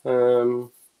 I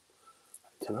don't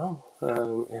know.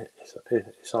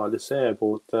 It's hard to say. I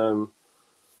bought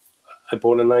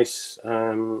a nice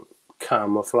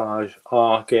camouflage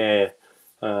arc air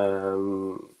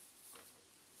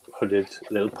hooded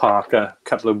little parka a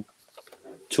couple of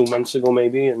 2 months ago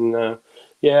maybe, and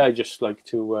I just like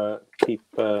to keep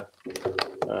updating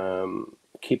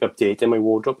my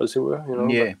wardrobe, as it were, you know.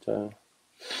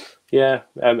 Yeah.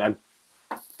 But I'm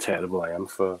terrible. I am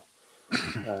for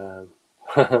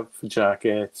for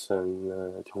jackets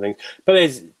and different things. But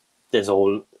there's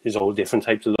all different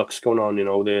types of looks going on, you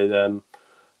know.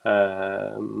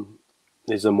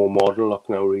 There's a more modern look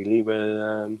now, really.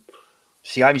 But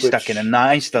see, I'm still stuck in the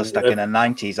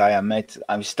 90s. I am, mate.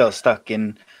 I'm still stuck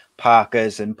in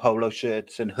parkas and polo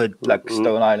shirts and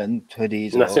Stone Island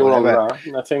hoodies. Nothing wrong with that.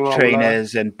 Nothing wrong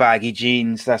Trainers with that. And baggy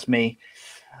jeans. That's me.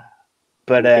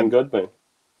 But good, mate.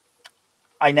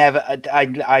 I never.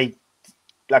 I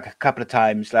like a couple of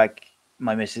times. Like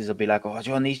my missus will be like, "Oh, do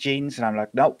you want these jeans?" And I'm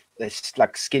like, "No, it's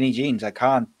skinny jeans. I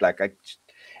can't.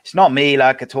 It's not me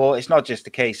at all. It's not just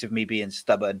a case of me being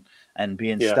stubborn and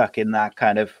being stuck in that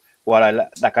kind of what I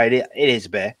like. It is a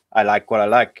bit. I like what I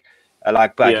like. I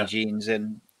like baggy jeans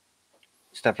and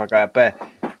stuff like that. But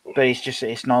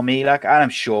it's not me. And I'm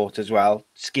short as well.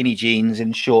 Skinny jeans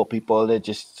and short people, they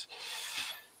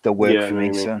work for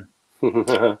me.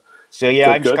 So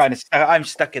yeah, I'm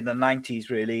stuck in the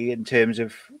 90s really in terms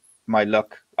of my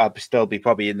look. I'll still be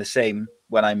probably in the same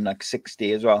when I'm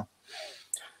 60 as well.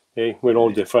 Hey, we're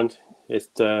all different.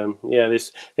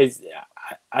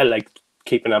 I like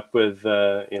keeping up with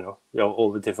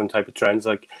all the different type of trends.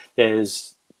 Like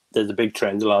there's a big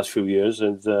trend the last few years,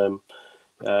 and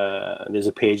there's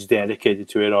a page dedicated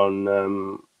to it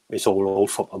on it's all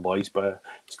old football boys, but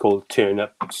it's called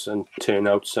Turn-Ups and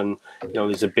Turn-Outs, and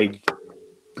there's a big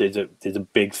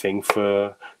thing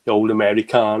for the old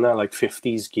Americana, like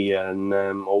 50s gear and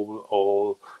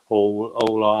all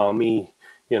army,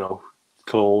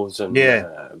 clothes and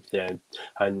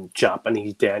and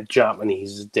Japanese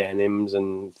denims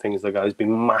and things like that. It's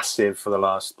been massive for the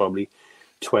last probably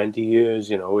 20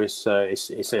 years. It's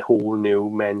a whole new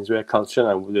menswear culture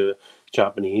now with the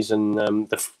Japanese and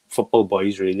the football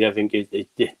boys. Really, I think it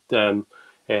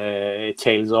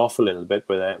tails off a little bit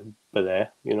with there. But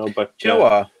do you know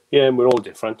what? Yeah, we're all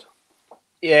different.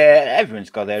 Yeah, everyone's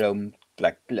got their own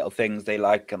like little things they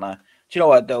like, and do you know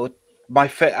what though?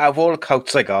 Out of all the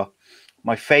coats I got,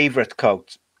 my favorite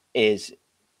coat is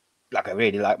like I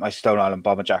really like my Stone Island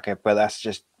bomber jacket, but that's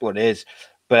just what it is.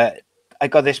 But I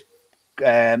got this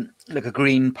like a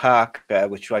green Parker,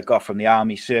 which I got from the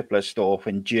army surplus store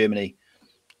in Germany.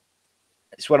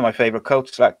 It's one of my favorite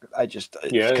coats. Like I just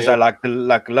because I like the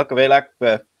look of it. Like,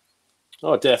 but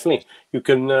oh, definitely, you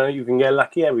can get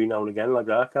lucky every now and again like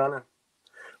that, can't you?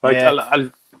 Right, yeah.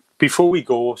 Before we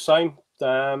go, Simon,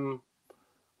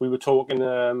 we were talking.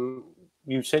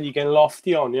 You said you're getting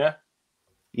Lofty on, yeah?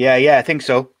 Yeah, I think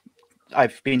so.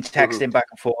 I've been texting back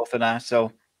and forth and that.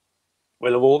 So,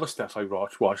 well, of all the stuff I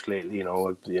watched lately,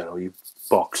 you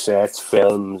box sets,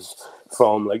 films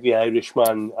from like The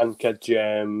Irishman, Uncut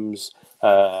Gems,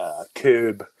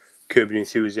 Curb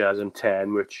Enthusiasm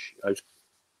 10, which I was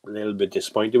a little bit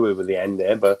disappointed with at the end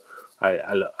there, but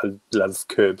I love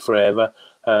Curb forever.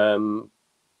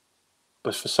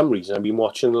 But for some reason, I've been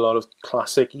watching a lot of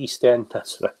classic East End.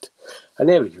 That's right. I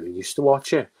never really used to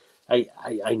watch it. I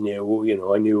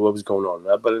knew, I knew what was going on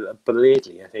there, but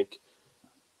lately, I think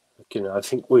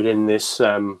we're in this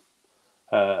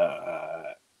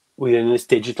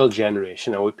digital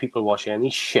generation now, where people watch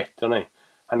any shit, don't they?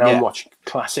 And now I'm watching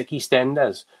classic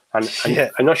EastEnders, and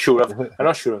I'm not sure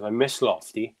if I miss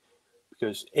Lofty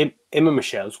because him and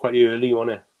Michelle's quite early,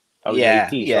 wasn't it? That was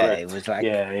 80s, it was like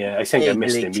I think I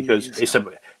missed him because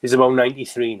it's about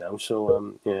 93 now,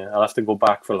 so I'll have to go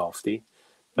back for Lofty.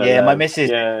 But, my missus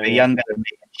is younger than me.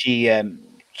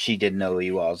 She didn't know who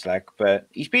he was, like, but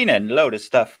he's been in a load of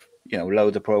stuff,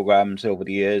 loads of programs over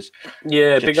the years.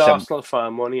 Yeah, big Arsenal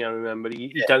fan, wasn't he? I remember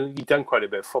he done quite a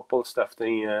bit of football stuff.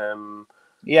 Didn't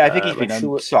he? I think he's been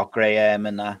on Soccer AM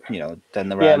and that, done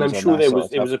the rounds. Yeah, and I'm sure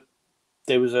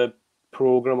there was a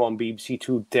program on BBC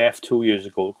Two Deaf 2 years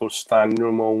ago called Standing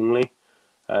Room Only.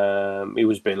 It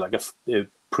was a bit like a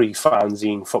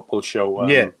pre-fanzine football show.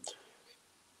 It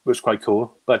was quite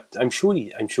cool. But I'm sure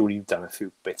he's done a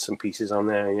few bits and pieces on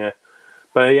there. Yeah,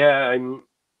 but yeah, I'm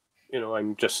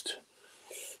just.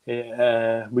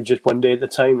 We're just one day at a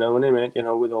time now, isn't it, mate?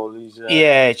 With all these.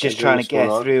 Just trying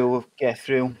to get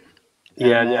through.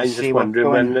 Yeah, and I'm just wondering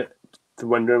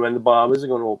when the barbers are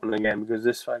going to open again, because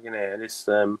this fucking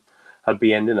I'll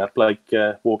be ending up like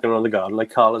walking around the garden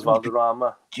like Carlos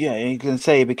Valderrama. Yeah, you can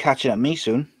say you'll be catching up me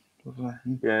soon.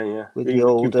 Yeah. With the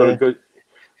old. You've got a good.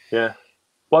 Yeah.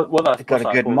 What got a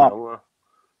good mop.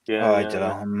 Now? I don't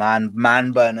know,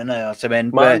 man bun, and that's what I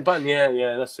mean. Man bun,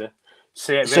 yeah, that's it.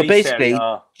 So basically,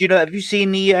 have you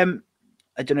seen the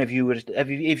I don't know if you would have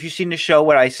you seen the show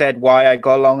where I said why I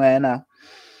got long hair now?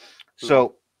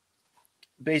 So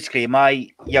basically, my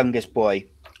youngest boy,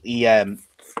 he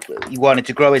wanted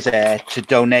to grow his hair to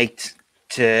donate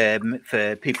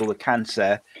for people with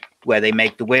cancer, where they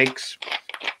make the wigs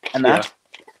and that.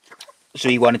 So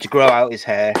he wanted to grow out his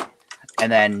hair,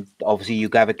 and then obviously you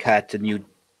have a cut and you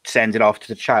send it off to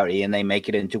the charity, and they make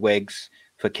it into wigs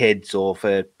for kids or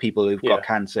for people who've got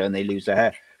cancer and they lose their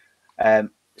hair.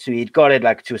 So he'd got it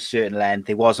like to a certain length.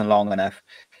 It wasn't long enough.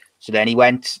 So then he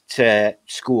went to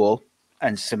school,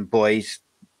 and some boys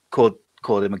called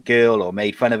him a girl or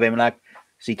made fun of him. Like,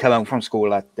 so he came home from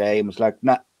school that day and was like,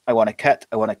 "Nah, I want a cut.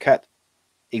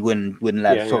 He wouldn't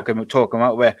let talk him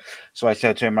out of it. So I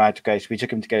said to him, right, okay. So we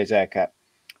took him to get his hair cut,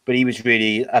 but he was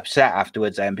really upset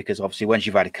afterwards, because obviously once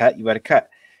you've had a cut, you've had a cut.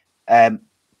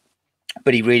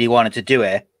 But he really wanted to do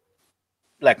it.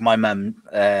 Like, my mum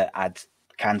had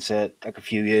cancer like a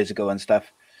few years ago and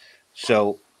stuff,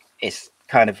 so it's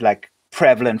kind of like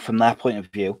prevalent from that point of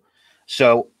view.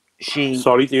 So she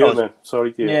sorry to hear.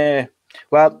 Yeah,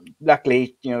 well,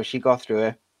 luckily, she got through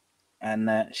it, and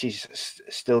she's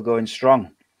still going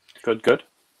strong. Good.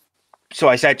 So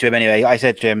I said to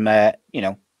him,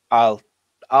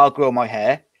 I'll grow my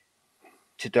hair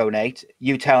to donate.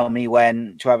 You tell me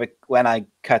when I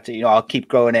cut it. I'll keep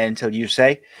growing it until you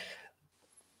say.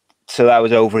 So that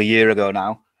was over a year ago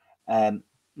now.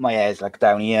 My hair's like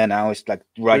down here now. It's like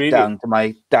down to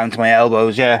my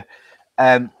elbows. Yeah.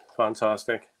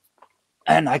 Fantastic.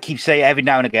 And I keep saying, every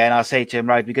now and again, I'll say to him,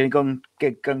 right, we're going to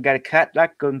go and get a cut,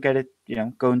 like, go and get it,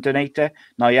 go and donate it.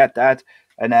 Not yet, Dad.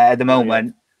 And at the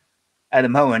moment,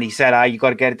 he said, you got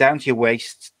to get it down to your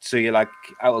waist, so you're like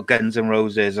out of Guns N'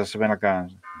 Roses or something like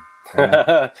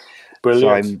that.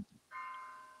 Brilliant.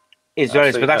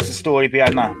 So but that's the story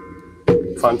behind that.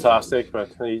 Fantastic,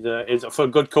 but it's for a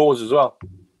good cause as well.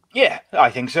 Yeah, I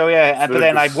think so. Yeah, but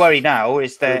then I worry now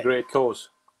is that a great cause.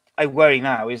 I worry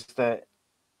now is that,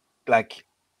 like,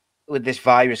 with this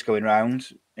virus going around,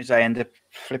 is I end up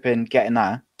flipping getting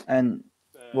that and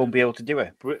won't be able to do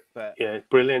it.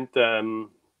 Brilliant.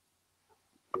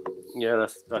 Yeah,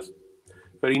 that's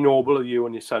very noble of you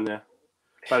and your son there.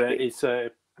 But it's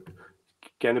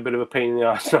getting a bit of a pain in the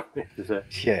arse, is it?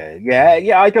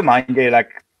 Yeah. I don't mind it.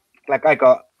 Like I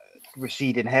got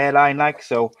receding hairline, like,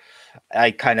 so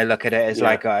I kind of look at it as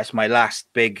like it's my last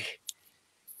big,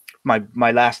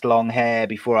 my last long hair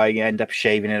before I end up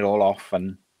shaving it all off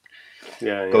and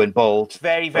going bald.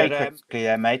 Very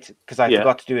quickly, mate, because I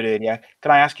forgot to do it earlier.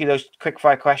 Can I ask you those quick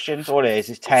fire questions? All it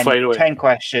is 10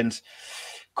 questions.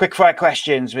 Quick fire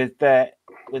questions with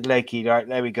Lakey. Right,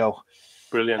 there we go.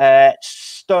 Brilliant.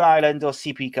 Stone Island or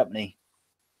CP Company?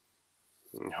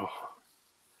 No.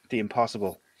 The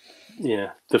Impossible.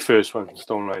 Yeah, the first one,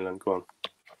 Stone Island. Go on.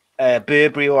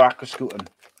 Burberry or Aquascutum?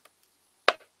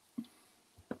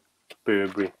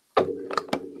 Burberry.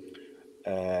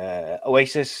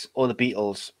 Oasis or the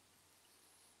Beatles?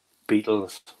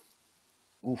 Beatles.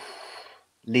 Oof.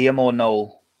 Liam or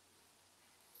Noel?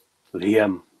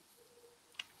 Liam.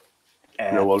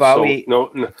 Bowie.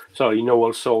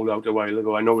 Noel sold out a while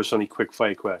ago. I know it's only quick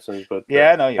fire questions, but I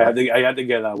had to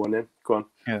get that one in. Go on.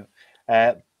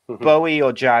 Yeah. Bowie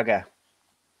or Jagger?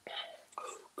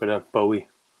 Good on Bowie.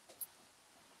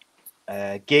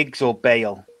 Giggs or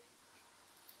Bale?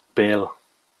 Bale.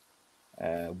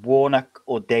 Warnock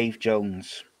or Dave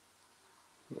Jones?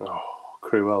 Oh,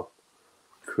 cruel.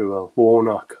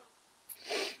 Warnock.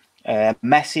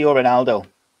 Messi or Ronaldo?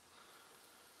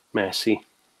 Messi.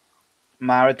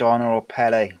 Maradona or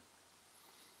Pele?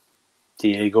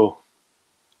 Diego.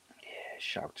 Yeah,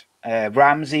 shout.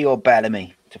 Ramsey or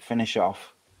Bellamy to finish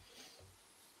off?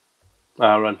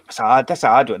 Aaron. That's a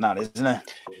hard one, that, isn't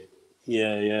it?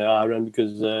 Yeah, Aaron,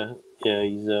 because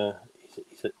he's a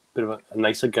bit of a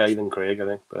nicer guy than Craig, I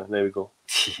think. But there we go.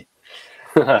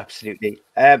 Absolutely.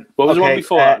 What was the one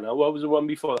before that? Now, what was the one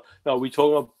before that? No, we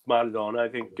talking about Maradona. I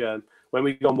think when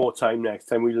we got more time next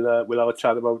time, we'll have a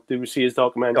chat about. Did we see his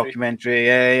documentary?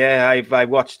 Yeah. I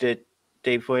watched it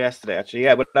day before yesterday. Actually,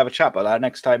 yeah, we'll have a chat about that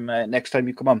next time. Next time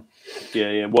you come on.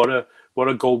 Yeah. What a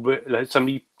gold! Like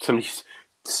somebody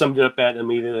summed it up better than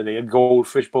me the other day. A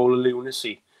goldfish bowl of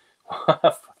lunacy.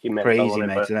 Fucking crazy,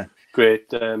 mate. Isn't it?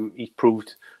 Great. I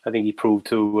think he proved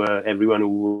to everyone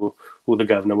who the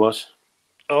governor was.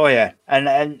 Oh yeah,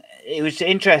 and it was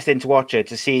interesting to watch it,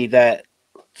 to see that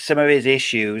some of his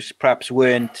issues perhaps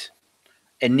weren't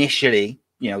initially,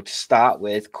 to start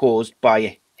with, caused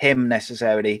by him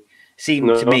necessarily.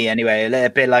 Seemed to me anyway a little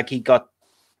bit like he got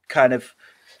kind of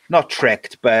not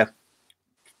tricked, but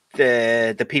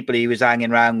the people he was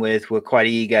hanging around with were quite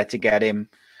eager to get him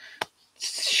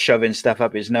shoving stuff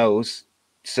up his nose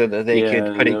so that they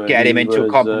could get him into a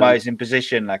compromising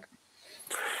position. Like,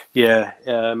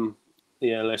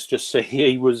 let's just say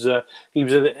he was in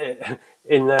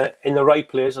the right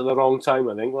place at the wrong time,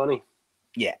 I think, wasn't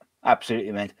he? Yeah,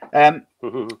 absolutely, mate. Tell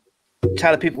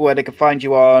the people where they can find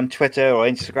you on Twitter or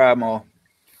Instagram or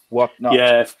whatnot.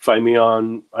 Yeah, find me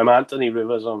I'm Anthony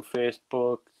Rivers on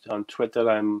Facebook. On Twitter,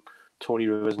 I'm Tony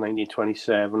Rivers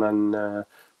 1927, and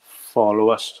follow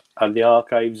us at the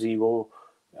Archive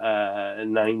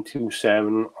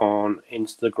 927 on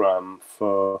Instagram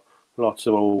for lots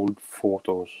of old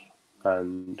photos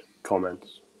and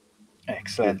comments.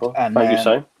 Excellent. And thank you,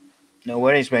 Simon. No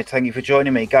worries, mate. Thank you for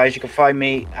joining me, guys. You can find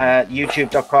me at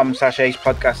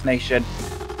youtube.com/AcePodcastNation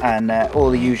and all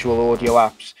the usual audio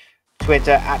apps.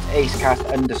 Twitter at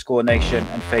AceCast_Nation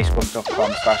and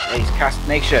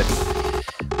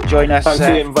Facebook.com/AceCastNation. Join us. Thanks for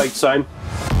the invite, Simon.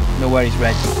 No worries,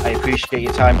 Reg. I appreciate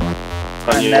your time.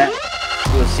 And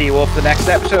we'll see you all for the next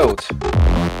episode.